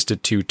just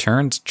wasted 2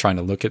 turns trying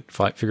to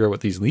figure out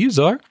what these leaves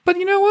are. But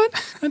you know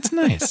what? That's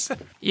nice.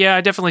 Yeah,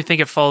 I definitely think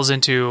it falls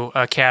into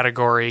a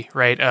category,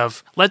 right,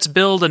 of let's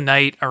build a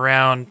night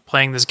around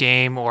playing this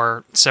game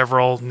or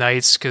several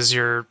nights because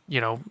you're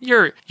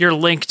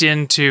linked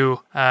into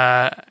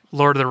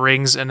Lord of the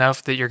Rings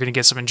enough that you're going to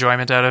get some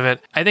enjoyment out of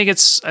it. I think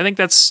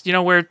that's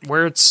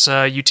where its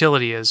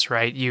utility is,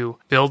 right? You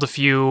build a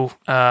few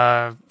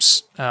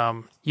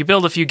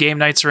game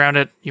nights around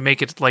it. You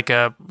make it like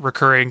a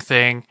recurring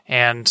thing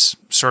and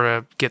sort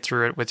of get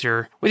through it with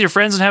your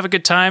friends and have a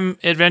good time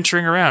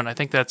adventuring around. I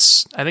think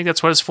that's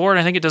what it's for, and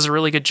I think it does a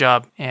really good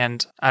job.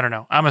 And I don't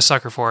know, I'm a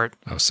sucker for it.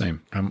 Oh,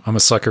 same. I'm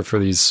a sucker for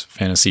these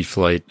Fantasy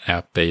Flight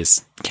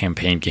app-based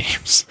campaign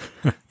games.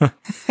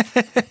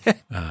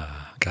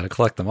 Gotta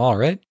collect them all,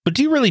 right? But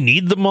do you really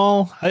need them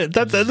all?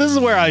 This is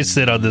where I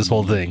sit on this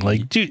whole thing.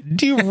 Like, do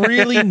you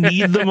really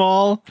need them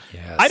all?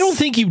 Yes. I don't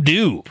think you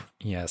do.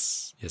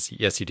 Yes,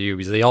 you do,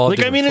 because they all have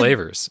different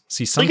flavors.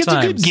 See, sometimes it's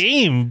a good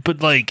game, but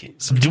like,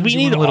 do we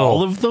need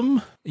all of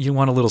them? You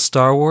want a little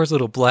Star Wars,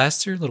 little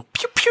blaster, little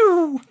pew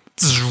pew.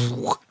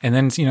 And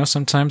then,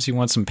 sometimes you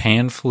want some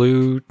pan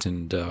flute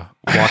and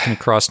walking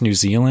across New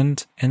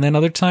Zealand. And then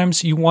other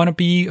times you want to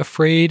be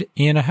afraid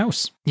in a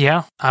house.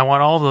 Yeah, I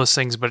want all of those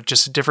things, but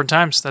just at different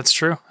times. That's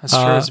true. That's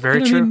true. It's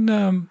very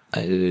true.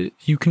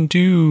 You can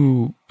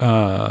do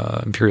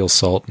Imperial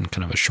Assault in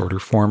kind of a shorter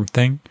form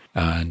thing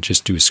and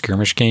just do a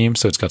skirmish game.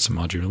 So it's got some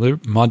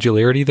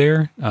modularity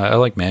there. I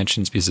like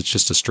Mansions because it's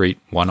just a straight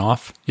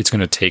one-off. It's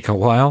going to take a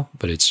while,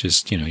 but it's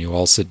just, you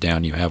all sit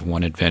down, you have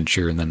one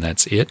adventure, and then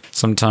that's it.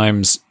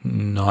 Sometimes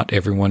not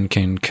everyone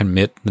can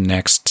commit the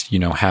next,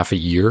 half a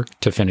year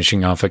to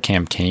finishing off a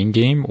campaign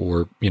game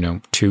or,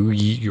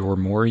 2 or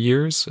more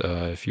years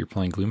if you're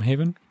playing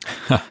Gloomhaven.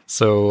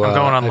 So I'm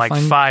going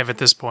on 5 at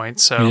this point.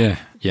 So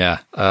yeah.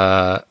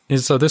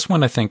 So this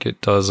one, I think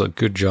it does a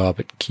good job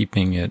at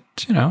keeping it,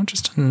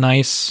 just a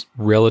nice,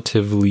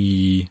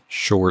 relatively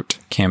short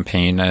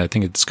campaign. I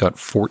think it's got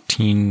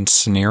 14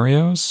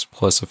 scenarios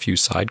plus a few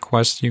side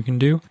quests you can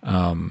do.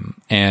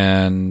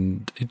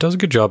 And it does a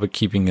good job at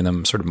keeping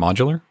them sort of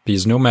modular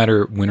because no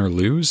matter win or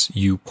lose,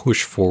 you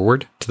push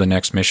forward to the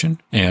next mission,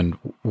 and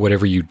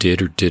whatever you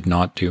did or did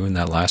not do in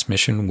that last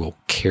mission will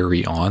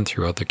carry on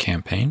throughout the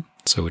campaign.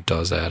 So it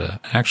does add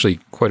actually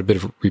quite a bit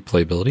of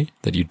replayability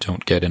that you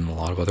don't get in a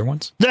lot of other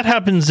ones. That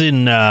happens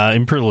in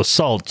Imperial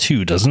Assault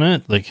too, doesn't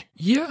it? Like,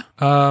 yeah,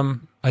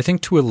 I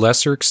think to a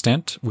lesser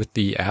extent with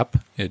the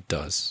app, it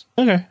does.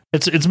 Okay,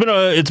 it's been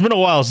a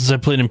while since I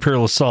played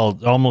Imperial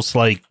Assault, almost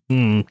like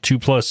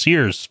 2+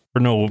 years. For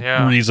no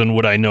reason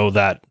would I know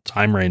that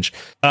time range.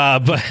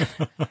 But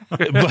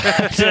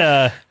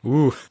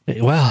ooh,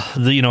 well,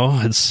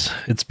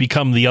 it's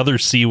become the other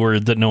C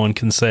word that no one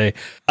can say.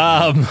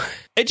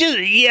 It just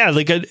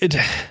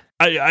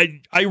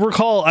I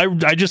recall.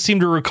 I just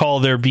seem to recall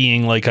there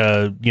being like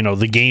a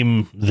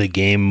the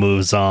game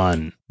moves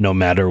on no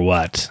matter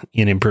what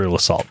in Imperial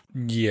Assault.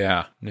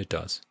 Yeah, it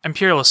does.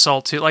 Imperial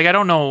Assault too. Like, I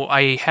don't know.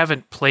 I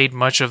haven't played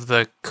much of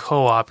the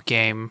co-op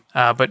game,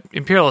 but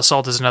Imperial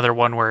Assault is another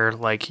one where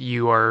like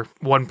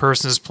one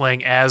person is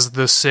playing as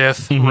the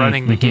Sith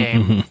running the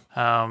game,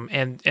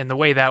 and the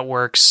way that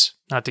works.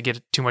 not to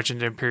get too much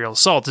into Imperial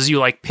Assault, is you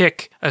like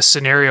pick a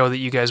scenario that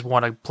you guys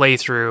want to play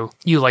through.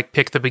 You like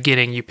pick the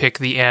beginning, you pick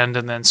the end,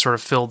 and then sort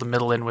of fill the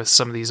middle in with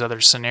some of these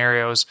other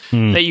scenarios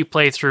that you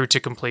play through to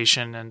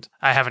completion. And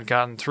I haven't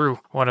gotten through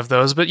one of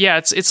those, but yeah,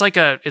 it's like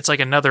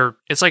another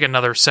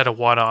set of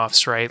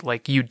one-offs, right?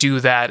 Like you do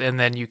that, and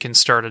then you can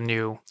start a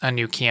new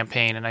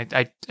campaign. And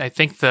I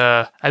think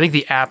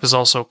the app is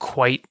also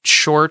quite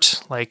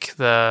short. Like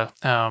they're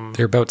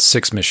about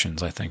 6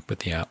 missions, I think, with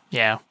the app.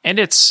 Yeah, and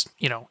it's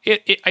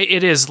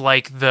it is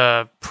like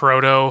the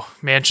proto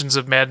Mansions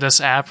of Madness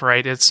app,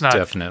 right? It's not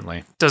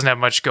definitely doesn't have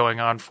much going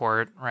on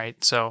for it,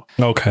 right? So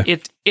okay,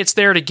 it's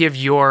there to give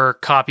your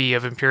copy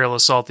of Imperial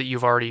Assault that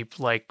you've already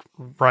like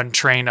run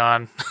train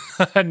on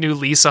a new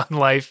lease on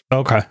life.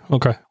 Okay.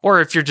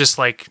 Or if you're just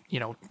like,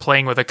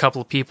 playing with a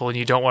couple of people and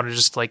you don't want to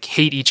just like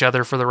hate each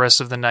other for the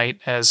rest of the night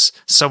as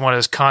someone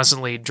is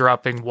constantly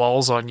dropping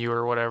walls on you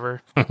or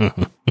whatever.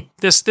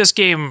 This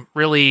game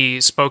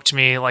really spoke to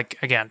me, like,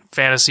 again,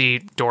 fantasy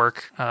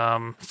dork,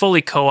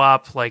 fully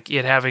co-op, like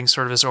it having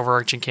sort of this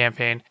overarching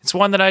campaign. It's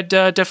one that I'd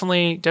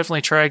definitely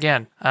try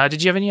again.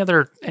 Did you have any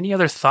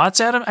other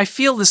thoughts, Adam? I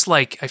feel this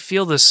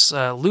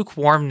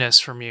lukewarmness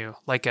from you,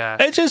 like a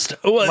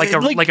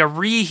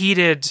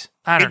reheated,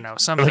 I don't know,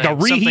 something like a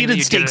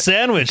reheated steak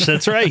sandwich.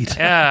 That's right.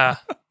 Yeah.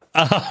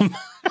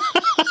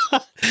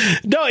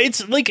 No,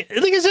 it's like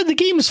I said, the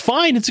game's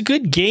fine. It's a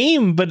good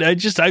game, but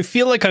I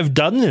feel like I've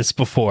done this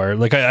before.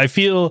 Like I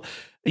feel,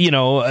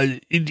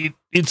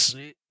 it's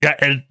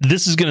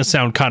this is going to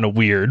sound kind of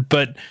weird,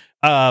 but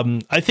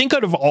I think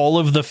out of all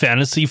of the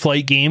Fantasy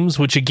Flight games,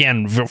 which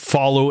again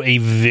follow a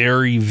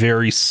very,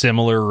 very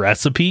similar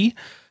recipe,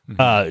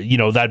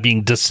 that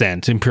being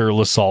Descent, Imperial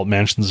Assault,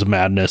 Mansions of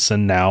Madness,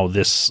 and now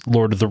this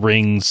Lord of the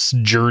Rings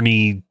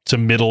Journey to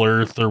Middle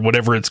Earth or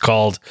whatever it's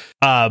called.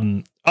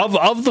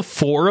 Of the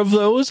 4 of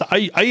those,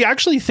 I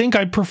actually think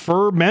I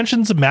prefer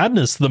Mansions of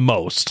Madness the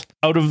most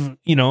out of,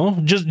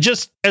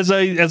 just as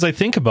I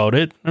think about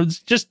it. It's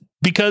just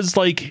because,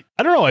 like,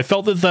 I don't know, I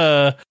felt that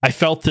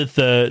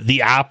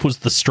the app was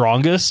the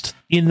strongest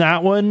in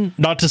that one.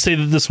 Not to say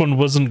that this one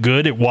wasn't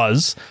good, it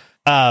was.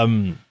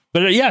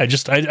 But yeah,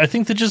 I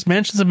think that just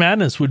Mansions of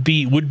Madness would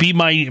be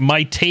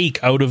my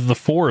take out of the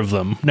 4 of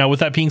them. Now,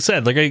 with that being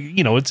said, like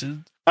it's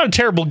not a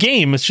terrible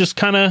game. It's just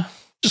kind of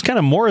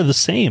more of the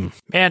same.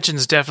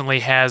 Mansions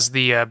definitely has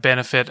the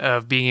benefit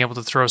of being able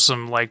to throw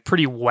some like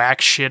pretty whack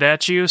shit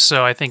at you.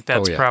 So I think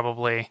that's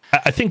probably.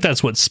 I think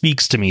that's what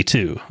speaks to me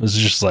too. It's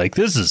just like,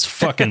 this is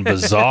fucking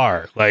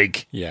bizarre.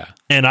 Like, yeah.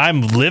 And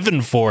I'm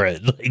living for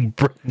it. Like,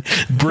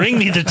 bring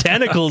me the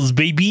tentacles,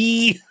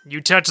 baby.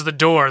 You touch the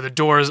door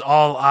is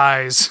all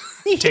eyes.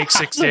 Take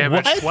 6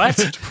 damage.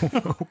 What?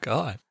 Oh,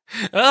 God.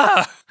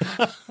 Ah!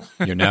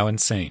 You're now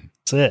insane.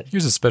 That's it.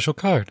 Here's a special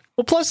card.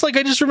 Well, plus, like,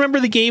 I just remember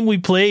the game we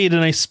played,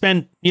 and I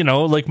spent,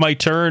 like, my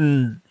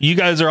turn. You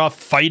guys are off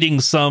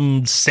fighting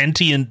some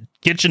sentient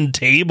kitchen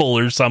table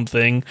or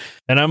something,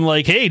 and I'm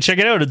like, hey, check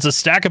it out, it's a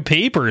stack of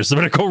papers. I'm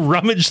gonna go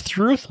rummage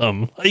through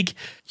them. Like,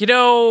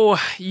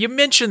 you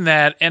mentioned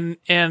that,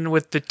 and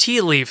with the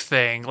tea leaf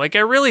thing, like,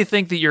 I really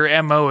think that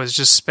your MO is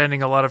just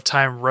spending a lot of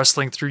time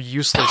rustling through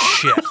useless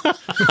shit.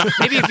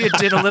 Maybe if you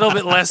did a little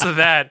bit less of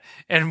that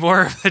and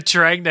more of the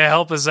trying to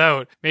help us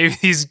out, maybe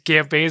these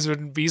campaigns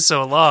wouldn't be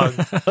so long.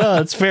 Oh,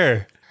 that's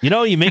fair.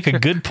 You make a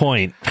good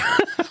point.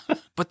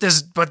 But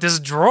this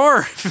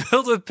drawer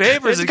filled with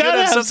papers, it's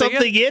gotta have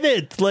something in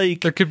it.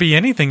 Like, there could be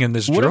anything in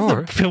this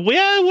drawer.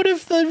 What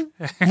if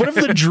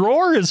the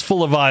drawer is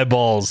full of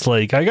eyeballs?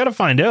 Like, I gotta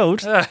find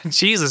out.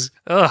 Jesus,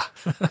 ugh,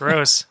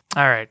 gross.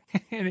 All right.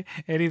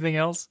 Anything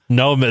else?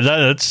 No, but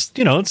that's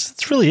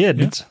it's really it.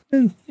 Yeah. It's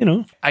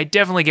I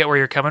definitely get where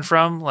you're coming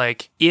from.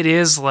 Like, it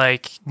is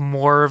like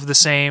more of the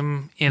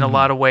same in a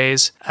lot of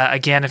ways.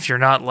 Again, if you're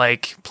not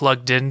like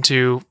plugged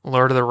into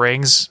Lord of the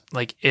Rings,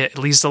 like at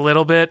least a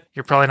little bit,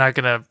 you're probably not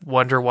gonna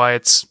wonder why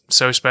it's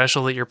so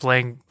special that you're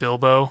playing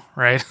Bilbo,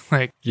 right?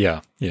 Like,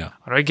 yeah.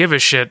 What do I give a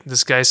shit?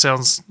 This guy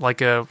sounds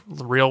like a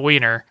real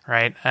wiener,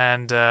 right?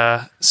 And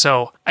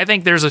so I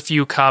think there's a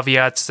few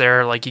caveats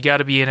there. Like, you got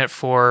to be in it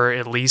for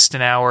at least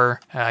an hour.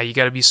 You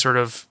got to be sort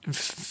of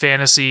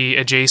fantasy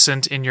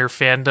adjacent in your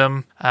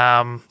fandom.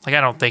 Like,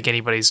 I don't think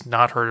anybody's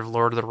not heard of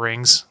Lord of the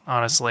Rings,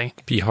 honestly.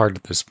 It'd be hard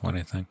at this point,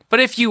 I think. But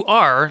if you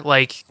are,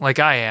 like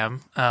I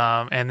am,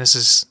 and this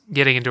is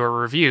getting into our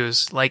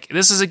reviews, like,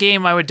 this is a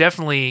game I would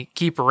definitely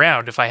keep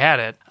around if I had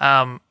it.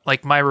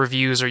 Like, my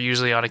reviews are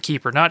usually on a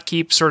keep or not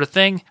keep sort of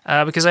thing,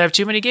 because I have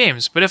too many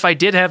games. But if I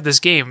did have this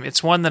game,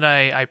 it's one that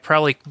I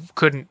probably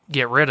couldn't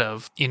get rid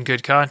of in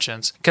good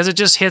conscience, because it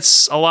just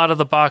hits a lot of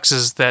the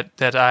boxes that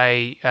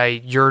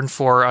I yearn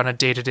for on a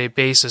day-to-day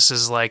basis.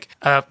 Is like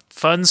a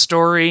fun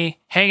story,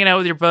 hanging out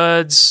with your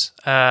buds,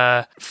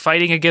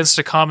 fighting against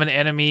a common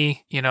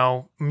enemy,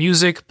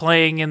 music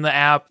playing in the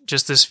app,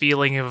 just this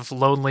feeling of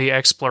lonely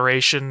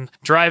exploration,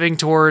 driving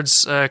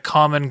towards a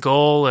common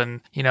goal,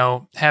 and,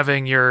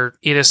 having your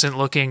innocent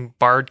looking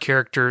bard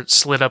character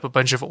slit up a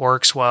bunch of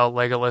orcs while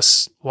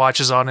Legolas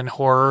watches on in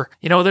horror.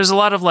 There's a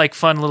lot of like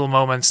fun little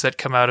moments that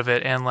come out of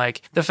it, and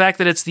like the fact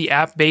that it's the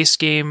app-based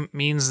game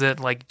means that,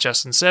 like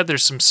Justin said,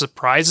 there's some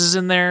surprises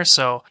in there.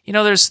 So,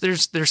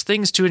 there's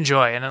things to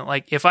enjoy, and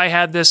like if I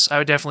had this, I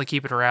would definitely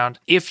keep it around.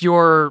 If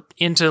you're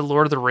into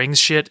Lord of the Rings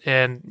shit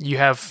and you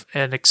have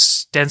an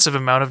extensive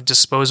amount of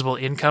disposable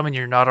income and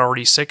you're not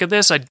already sick of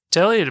this, I'd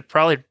tell you to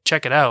probably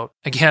check it out.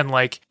 Again,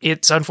 like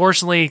it's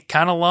unfortunately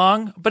kind of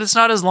long, but it's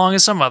not as long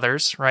as some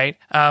others, right?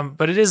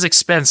 But it is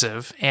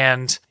expensive,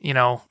 and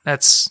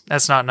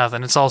that's not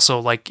nothing. It's also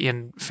like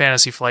in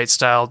Fantasy Flight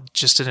style,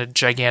 just in a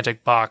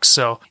gigantic box.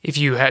 So if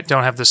you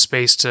don't have the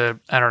space to,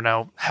 I don't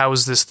know,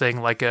 house this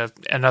thing like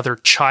another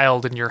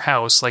child in your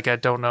house, like I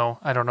don't know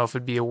if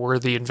it'd be a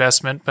worthy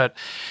investment. But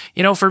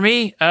for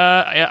me,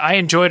 I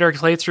enjoyed our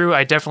playthrough.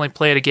 I definitely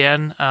play it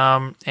again.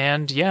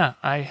 And yeah,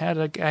 I had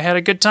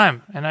a good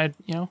time. And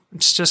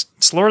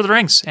it's Lord of the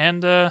Rings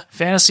and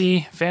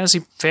fantasy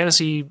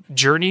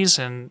journeys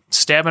and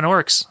stabbing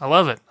orcs. I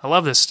love it. I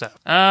love this stuff.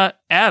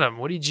 Adam,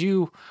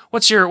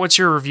 what's your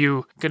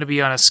review going to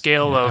be on a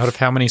scale of out of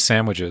how many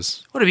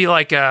sandwiches? Would it be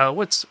like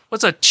what's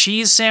a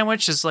cheese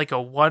sandwich? Is like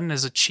a 1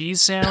 is a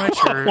cheese sandwich,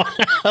 or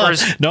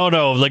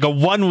no, like a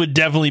 1 would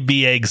definitely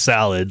be egg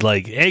salad.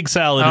 Like egg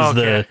salad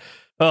is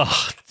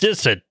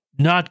just a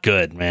not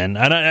good, man.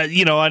 And I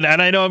know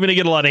I'm going to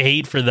get a lot of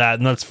hate for that,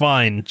 and that's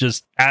fine.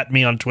 Just at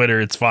me on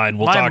Twitter, it's fine.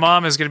 We'll talk. My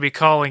mom is going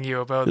to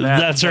about that.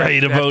 That's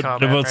right. About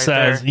right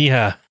salads.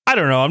 Yeah. I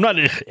don't know. I'm not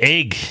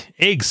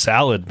egg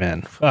salad,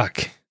 man.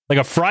 Fuck. Like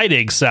a fried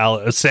egg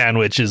salad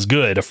sandwich is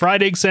good. A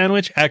fried egg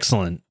sandwich,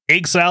 excellent.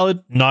 Egg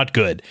salad, not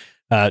good.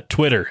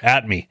 Twitter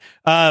at me.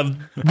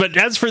 But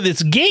as for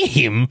this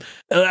game,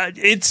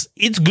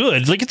 it's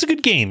good. Like it's a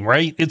good game,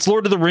 right? It's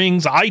Lord of the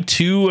Rings. I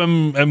too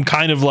am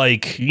kind of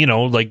like,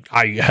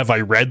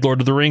 I read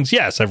Lord of the Rings?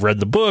 Yes, I've read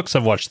the books.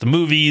 I've watched the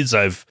movies.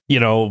 I've,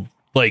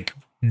 like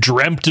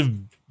dreamt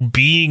of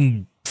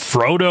being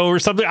Frodo or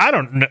something.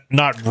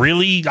 Not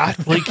really.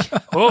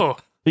 Oh.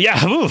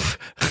 Yeah, oof.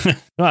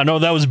 No,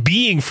 that was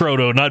being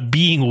Frodo, not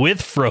being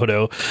with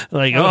Frodo.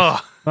 Like, oh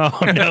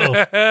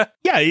no.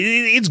 Yeah,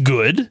 it's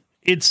good.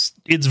 It's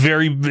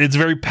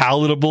very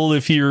palatable.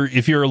 If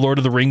you're a Lord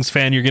of the Rings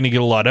fan, you're going to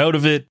get a lot out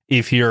of it.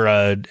 If you're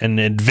an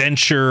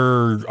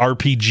adventure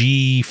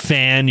RPG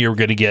fan, you're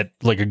going to get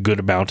like a good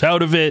amount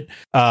out of it.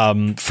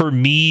 For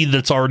me,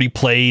 that's already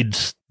played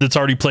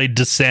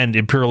Descent,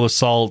 Imperial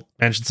Assault,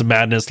 Mansions of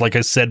Madness. Like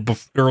I said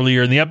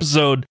earlier in the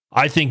episode,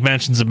 I think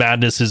Mansions of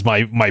Madness is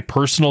my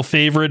personal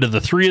favorite of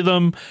the three of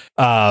them.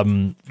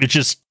 It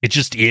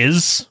just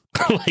is.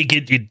 Like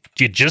it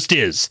just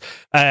is.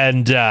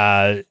 And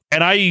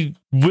I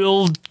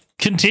will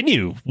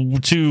continue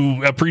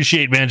to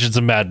appreciate Mansions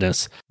of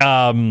Madness.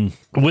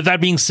 With that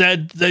being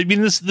said, I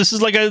mean this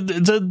is like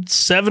it's a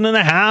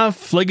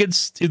 7.5. Like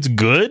it's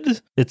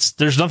good.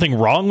 There's nothing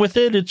wrong with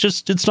it.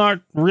 It's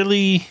not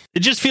really.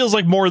 It just feels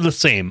like more of the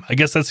same. I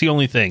guess that's the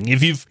only thing.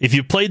 If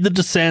you've played the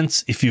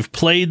Descents, if you've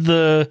played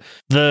the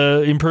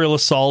Imperial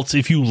Assaults,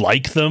 if you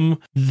like them,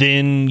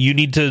 then you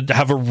need to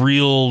have a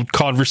real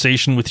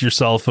conversation with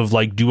yourself of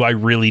like, do I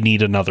really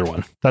need another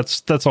one?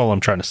 That's all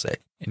I'm trying to say.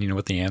 And you know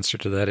what the answer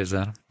to that is,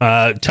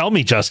 Adam? Tell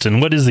me, Justin,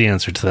 what is the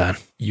answer to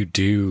that? You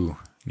do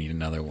need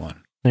another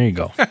one. There you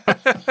go.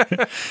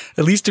 At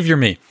least if you're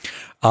me.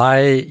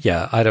 I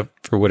don't,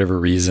 for whatever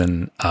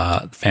reason,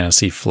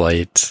 Fantasy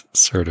Flight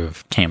sort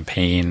of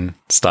campaign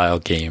style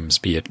games,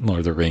 be it Lord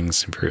of the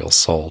Rings, Imperial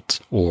Assault,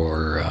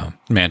 or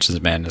Mansions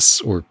of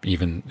Madness, or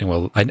even,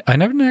 I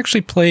never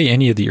actually play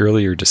any of the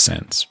earlier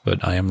Descents,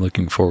 but I am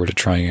looking forward to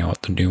trying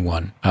out the new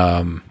one,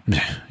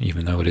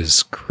 even though it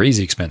is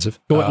crazy expensive.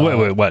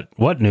 Wait,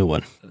 what new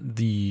one?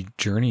 The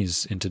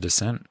Journeys into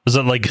Descent. Is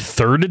it like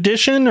 3rd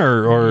edition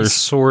or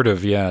sort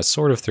of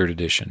 3rd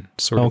edition,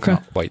 sort of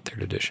not quite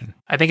 3rd edition.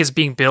 I think it's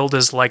being billed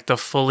as like the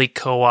fully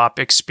co-op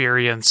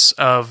experience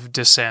of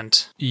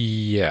Descent.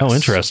 Yes. Oh,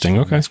 interesting.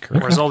 Okay. That's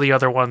correct. Whereas all the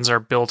other ones are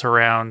built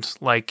around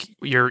like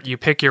you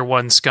pick your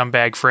one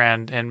scumbag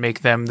friend and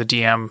make them the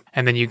DM,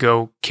 and then you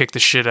go kick the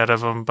shit out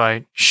of him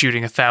by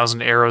shooting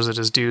 1,000 arrows at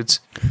his dudes.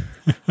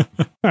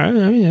 All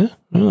right, yeah,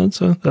 well,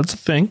 that's a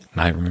thing.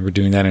 And I remember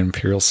doing that in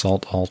Imperial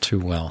Assault all too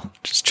well.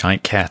 Just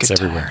giant cats Good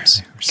everywhere.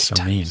 times. They were so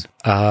Good mean.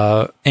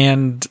 times.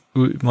 And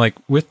like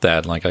with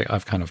that, like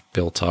I've kind of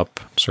built up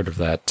sort of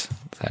that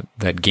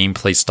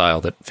gameplay style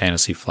that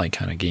Fantasy Flight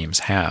kind of games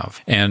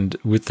have. And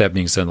with that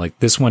being said, like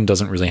this one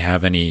doesn't really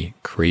have any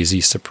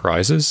crazy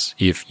surprises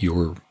if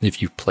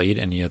you've played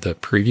any of the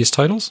previous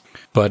titles,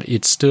 but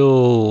it's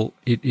still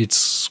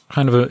it's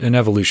kind of an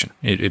evolution.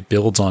 It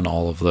builds on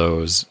all of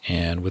those,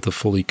 and with a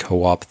fully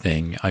co-op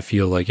thing, I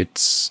feel like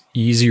it's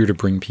easier to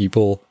bring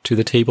people to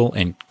the table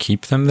and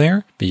keep them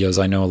there, because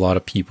I know a lot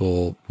of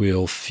people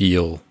will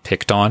feel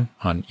picked on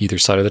either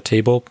side of the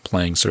table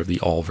playing sort of the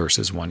all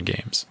versus one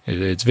games.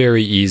 It's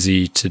very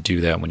easy to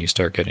do that when you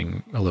start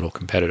getting a little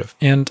competitive.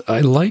 And I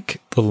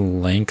like the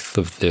length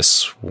of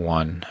this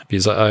one,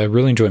 because I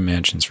really enjoy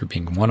Mansions for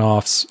being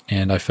one-offs,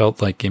 and I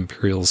felt like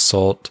Imperial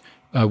Assault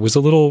was a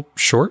little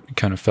short. It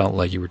kind of felt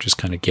like you were just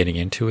kind of getting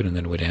into it, and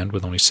then it would end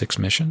with only 6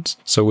 missions.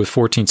 So with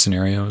 14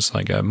 scenarios,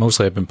 like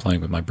mostly I've been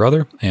playing with my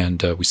brother,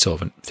 and we still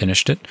haven't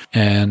finished it.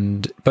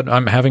 But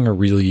I'm having a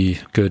really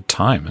good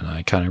time, and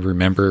I kind of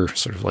remember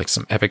sort of like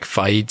some epic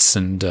fights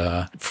and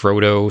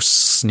Frodo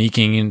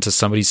sneaking into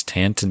somebody's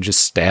tent and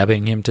just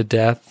stabbing him to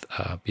death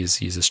because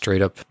he's a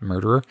straight up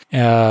murderer,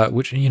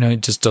 which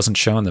it just doesn't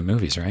show in the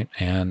movies, right?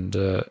 And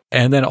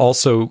then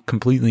also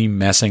completely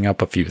messing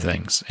up a few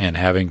things and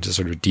having to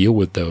sort of deal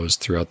with those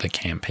throughout the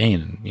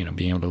campaign, and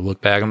being able to look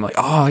back, I'm like,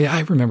 oh yeah,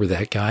 I remember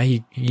that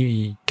guy.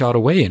 He got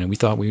away, and we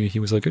thought he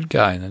was a good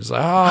guy, and it's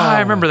like, I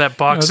remember that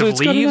box of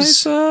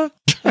leaves.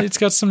 It's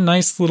got some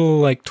nice little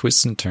like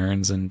twists and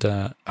turns, and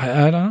I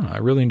don't know, I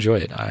really enjoy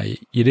it.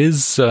 It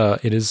is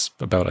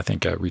about, I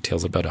think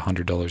retails about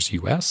 $100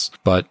 US,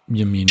 but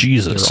I mean,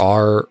 Jesus,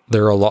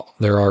 there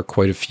are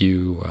quite a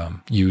few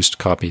used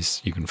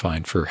copies you can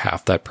find for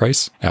half that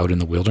price out in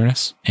the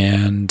wilderness,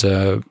 and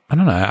I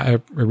don't know, I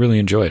really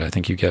enjoy it. I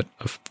think you get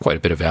quite a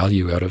bit of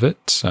value out of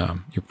it.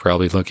 You're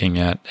probably looking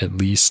at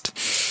least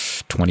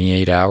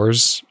 28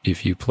 hours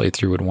if you play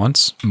through it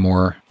once,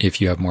 more if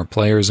you have more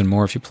players, and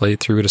more if you play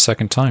through it a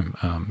second time.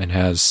 It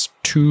has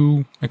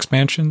 2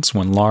 expansions,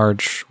 one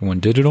large, one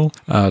digital,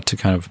 to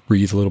kind of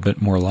breathe a little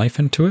bit more life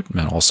into it,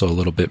 and also a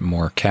little bit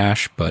more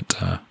cash, but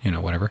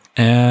whatever.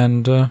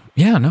 And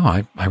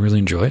I really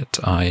enjoy it.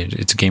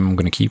 It's a game I'm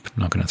going to keep.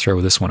 I'm not going to throw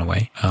this one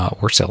away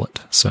or sell it.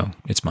 So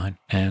it's mine.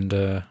 And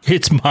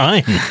it's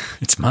mine.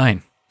 It's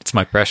mine. It's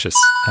my precious.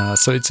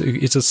 So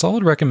it's a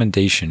solid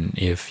recommendation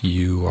if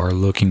you are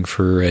looking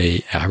for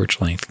a average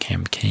length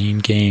campaign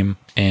game,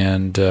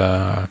 and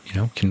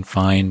can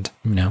find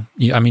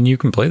you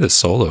can play this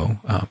solo,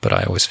 but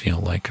I always feel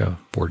like a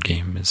board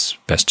game is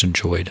best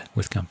enjoyed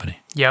with company.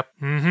 Yep.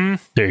 Mm-hmm.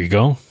 There you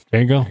go.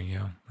 There you go.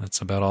 That's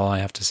about all I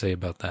have to say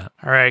about that.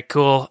 All right,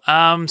 cool.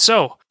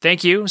 So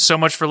thank you so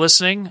much for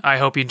listening. I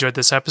hope you enjoyed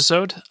this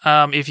episode.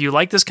 If you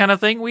like this kind of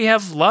thing, we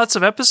have lots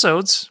of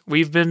episodes.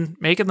 We've been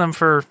making them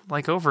for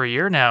like over a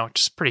year now,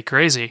 which is pretty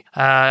crazy.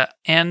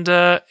 And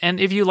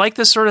if you like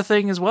this sort of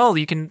thing as well,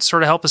 you can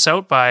sort of help us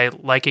out by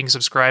liking,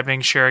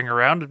 subscribing, sharing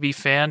around. It'd be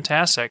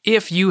fantastic.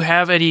 If you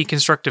have any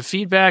constructive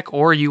feedback,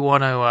 or you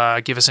want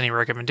to give us any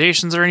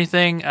recommendations or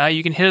anything,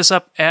 you can hit us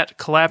up at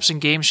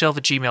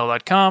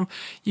collapsinggameshelf@gmail.com.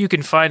 You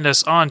can find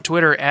us on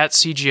Twitter at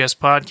CGS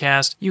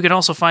Podcast. You can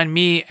also find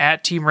me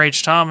at Team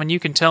Rage Tom, and you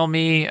can tell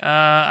me,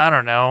 I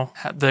don't know,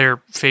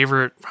 their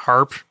favorite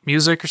harp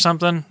music or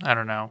something. I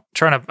don't know.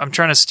 I'm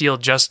trying to steal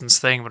Justin's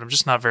thing, but I'm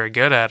just not very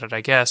good at it,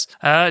 I guess.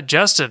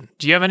 Justin,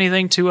 do you have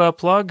anything to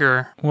plug,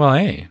 or? Well,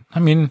 hey,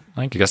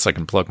 I guess I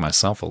can plug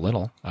myself a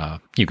little.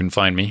 You can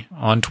find me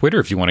on Twitter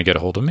if you want to get a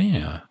hold of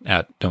me,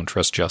 at Don't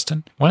Trust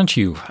Justin. Why don't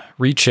you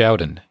reach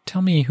out and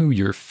tell me who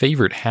your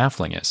favorite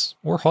halfling is,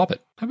 or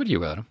hobbit? How about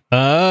you, Adam?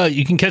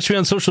 You can catch me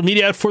on social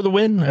media at For The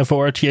Win,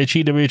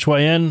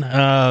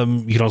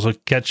 FORTHEWHYN. You can also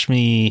catch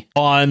me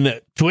on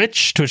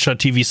Twitch,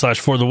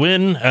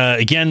 twitch.tv/ForTheWin.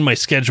 Again, my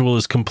schedule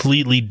is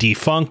completely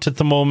defunct at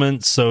the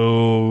moment,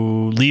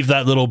 so leave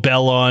that little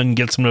bell on,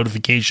 get some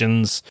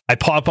notifications. I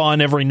pop on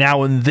every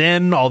now and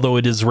then, although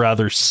it is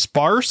rather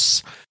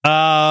sparse.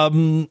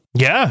 You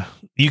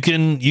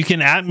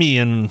can at me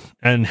and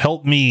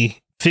help me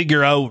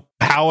figure out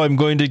how I'm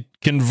going to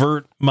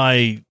convert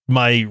my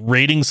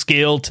rating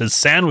scale to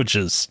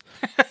sandwiches.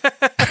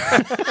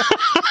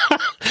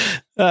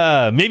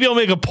 Maybe I'll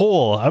make a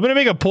poll. I'm going to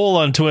make a poll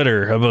on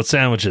Twitter about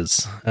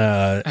sandwiches.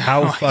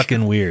 How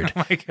fucking weird.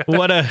 Oh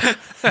what a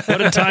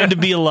time to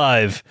be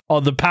alive. Oh,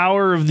 the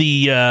power of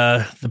the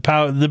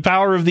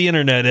power of the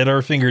internet at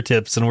our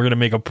fingertips, and we're going to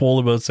make a poll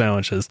about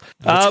sandwiches.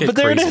 But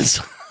there it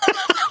is.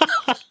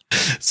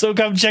 So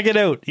come check it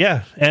out.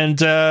 Yeah.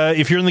 And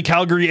if you're in the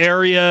Calgary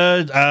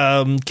area,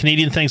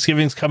 Canadian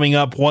Thanksgiving's coming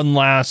up. One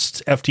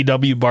last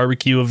FTW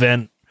barbecue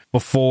event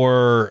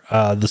before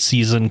the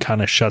season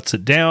kind of shuts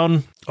it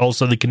down.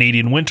 Also, the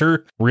Canadian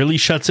winter really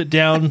shuts it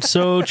down.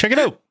 So check it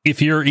out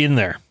if you're in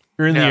there.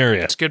 You're in the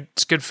area. It's good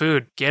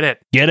food. Get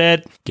it. Get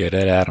at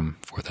Adam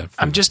for that food.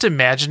 I'm just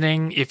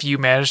imagining if you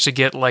manage to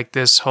get like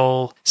this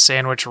whole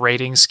sandwich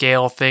rating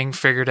scale thing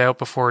figured out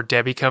before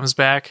Debbie comes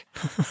back,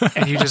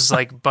 and you just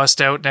like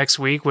bust out next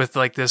week with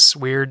like this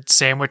weird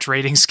sandwich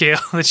rating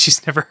scale that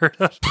she's never heard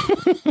of.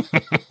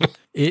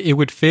 It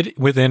would fit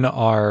within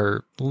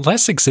our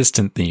less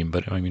existent theme,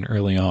 but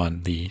early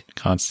on, the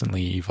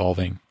constantly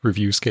evolving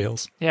review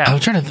scales. Yeah.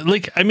 I'm trying to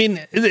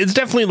it's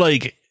definitely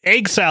like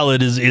egg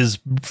salad is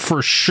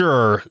for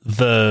sure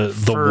the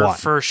one.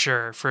 For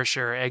sure.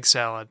 Egg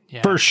salad.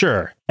 Yeah. For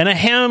sure. And a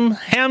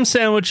ham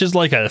sandwich is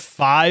like a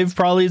 5,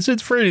 probably.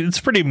 It's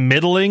pretty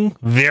middling,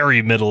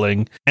 very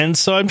middling. And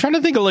so I'm trying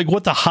to think of like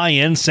what the high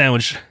end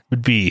sandwich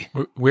would be.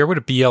 Where would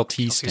a BLT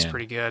He's stand?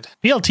 pretty good.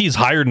 BLT is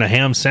higher than a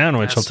ham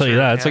sandwich. That's I'll tell you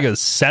true, that. It's yeah. like a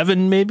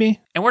 7,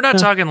 maybe. And we're not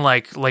talking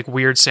like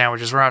weird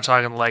sandwiches. We're not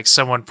talking like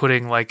someone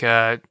putting like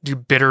a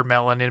bitter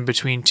melon in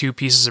between 2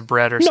 pieces of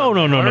bread or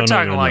something. No, We're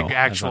talking no. like That's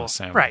actual not a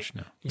sandwich, right.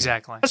 no.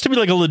 Exactly. Has to be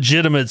like a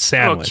legitimate Well,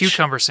 sandwich.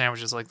 cucumber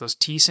sandwiches, like those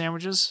tea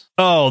sandwiches.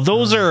 Oh,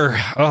 those are.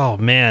 Oh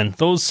man,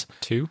 those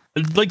 2?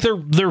 like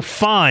they're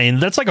fine.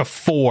 That's like a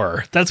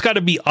 4. That's got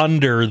to be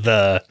under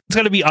the. It's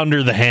got to be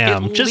under the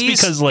ham, At just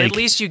least- because like at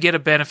least you get a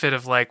benefit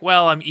of like,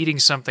 well, I'm eating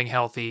something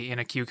healthy in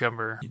a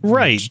cucumber.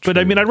 right. That's But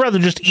I true. mean, I'd rather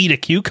just eat a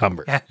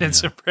cucumber. And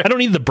some I don't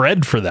need the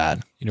bread for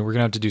that. You know, we're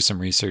gonna have to do some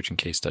research and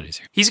case studies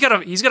here. He's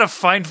gotta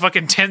find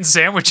fucking 10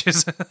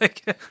 sandwiches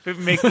like, to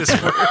make this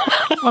work.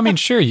 Well, I mean,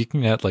 sure, you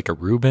can add like a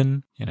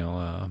Reuben, you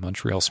know,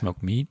 Montreal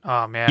smoked meat.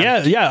 Oh man.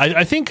 Yeah.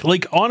 I think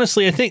like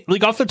honestly, I think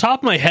like off the top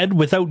of my head,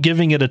 without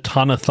giving it a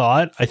ton of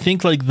thought, I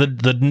think like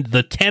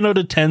the 10 out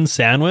of 10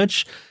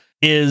 sandwich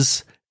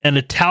is an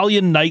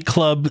Italian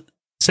nightclub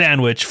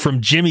sandwich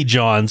from Jimmy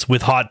John's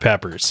with hot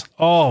peppers.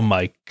 Oh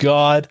my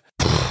god,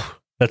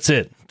 that's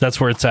it. That's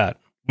where it's at.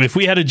 If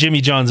we had a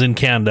Jimmy John's in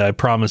Canada, I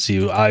promise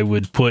you, I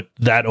would put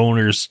that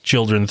owner's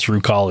children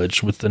through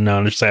college with the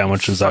amount of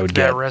sandwiches I Fuck would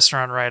that get.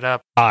 restaurant right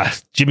up.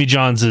 Jimmy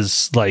John's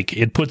is like,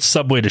 it puts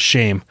Subway to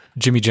shame.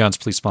 Jimmy John's,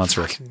 please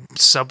sponsor us.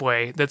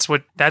 Subway.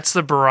 That's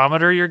the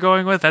barometer you're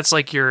going with. That's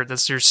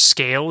your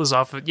scale is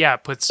off of. Yeah,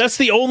 it puts. That's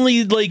the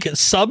only like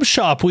sub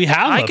shop we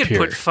have I up could here.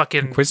 put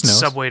fucking Quiznos.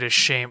 Subway to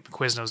shame.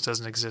 Quiznos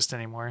doesn't exist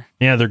anymore.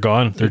 Yeah, they're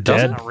gone. They're It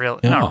doesn't? dead. Not really.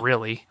 Yeah. Not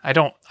really.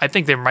 I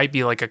think there might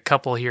be like a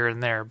couple here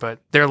and there, but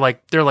they're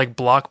like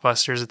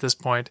blockbusters at this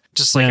point.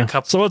 Just like Yeah. a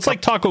couple. So it's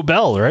like Taco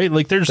Bell, right?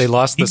 Like there's They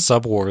lost the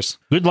sub wars.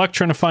 good luck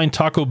trying to find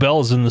Taco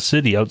Bells in the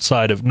city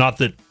outside of, not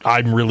that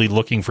I'm really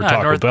looking for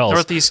Taco Bells.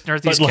 Northeast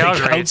but like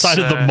Calgary. outside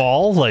it's, of the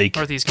mall, like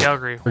Northeast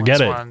Calgary. Forget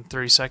There's it. one on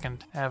 32nd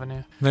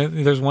Avenue.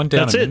 There's one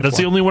down. that's in it. That's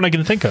the Minnewater. only one I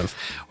can think of.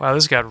 Wow,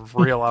 this got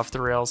real off the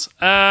rails.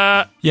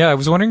 Yeah, I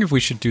was wondering if we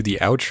should do the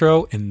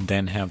outro and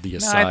then have the No,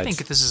 asides. I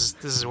think this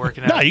is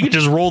working No, out. you can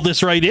just roll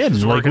this right in.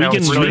 Like working we out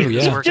can really-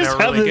 it's just working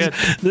out have really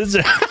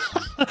this.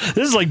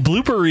 This is like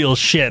blooper reel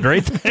shit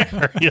right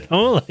there. You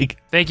know, like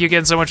Thank you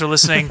again so much for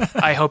listening.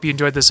 I hope you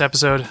enjoyed this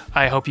episode.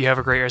 I hope you have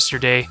a great rest of your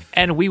day,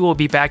 and we will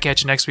be back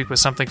at you next week with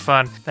something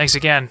fun. Thanks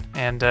again,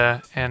 and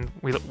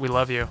we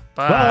love you.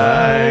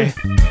 Bye.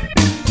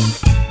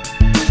 bye.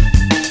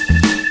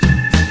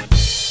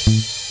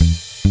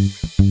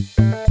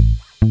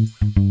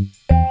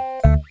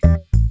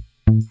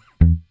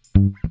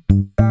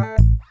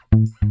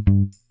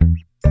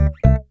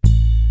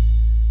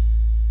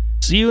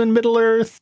 See you in Middle Earth.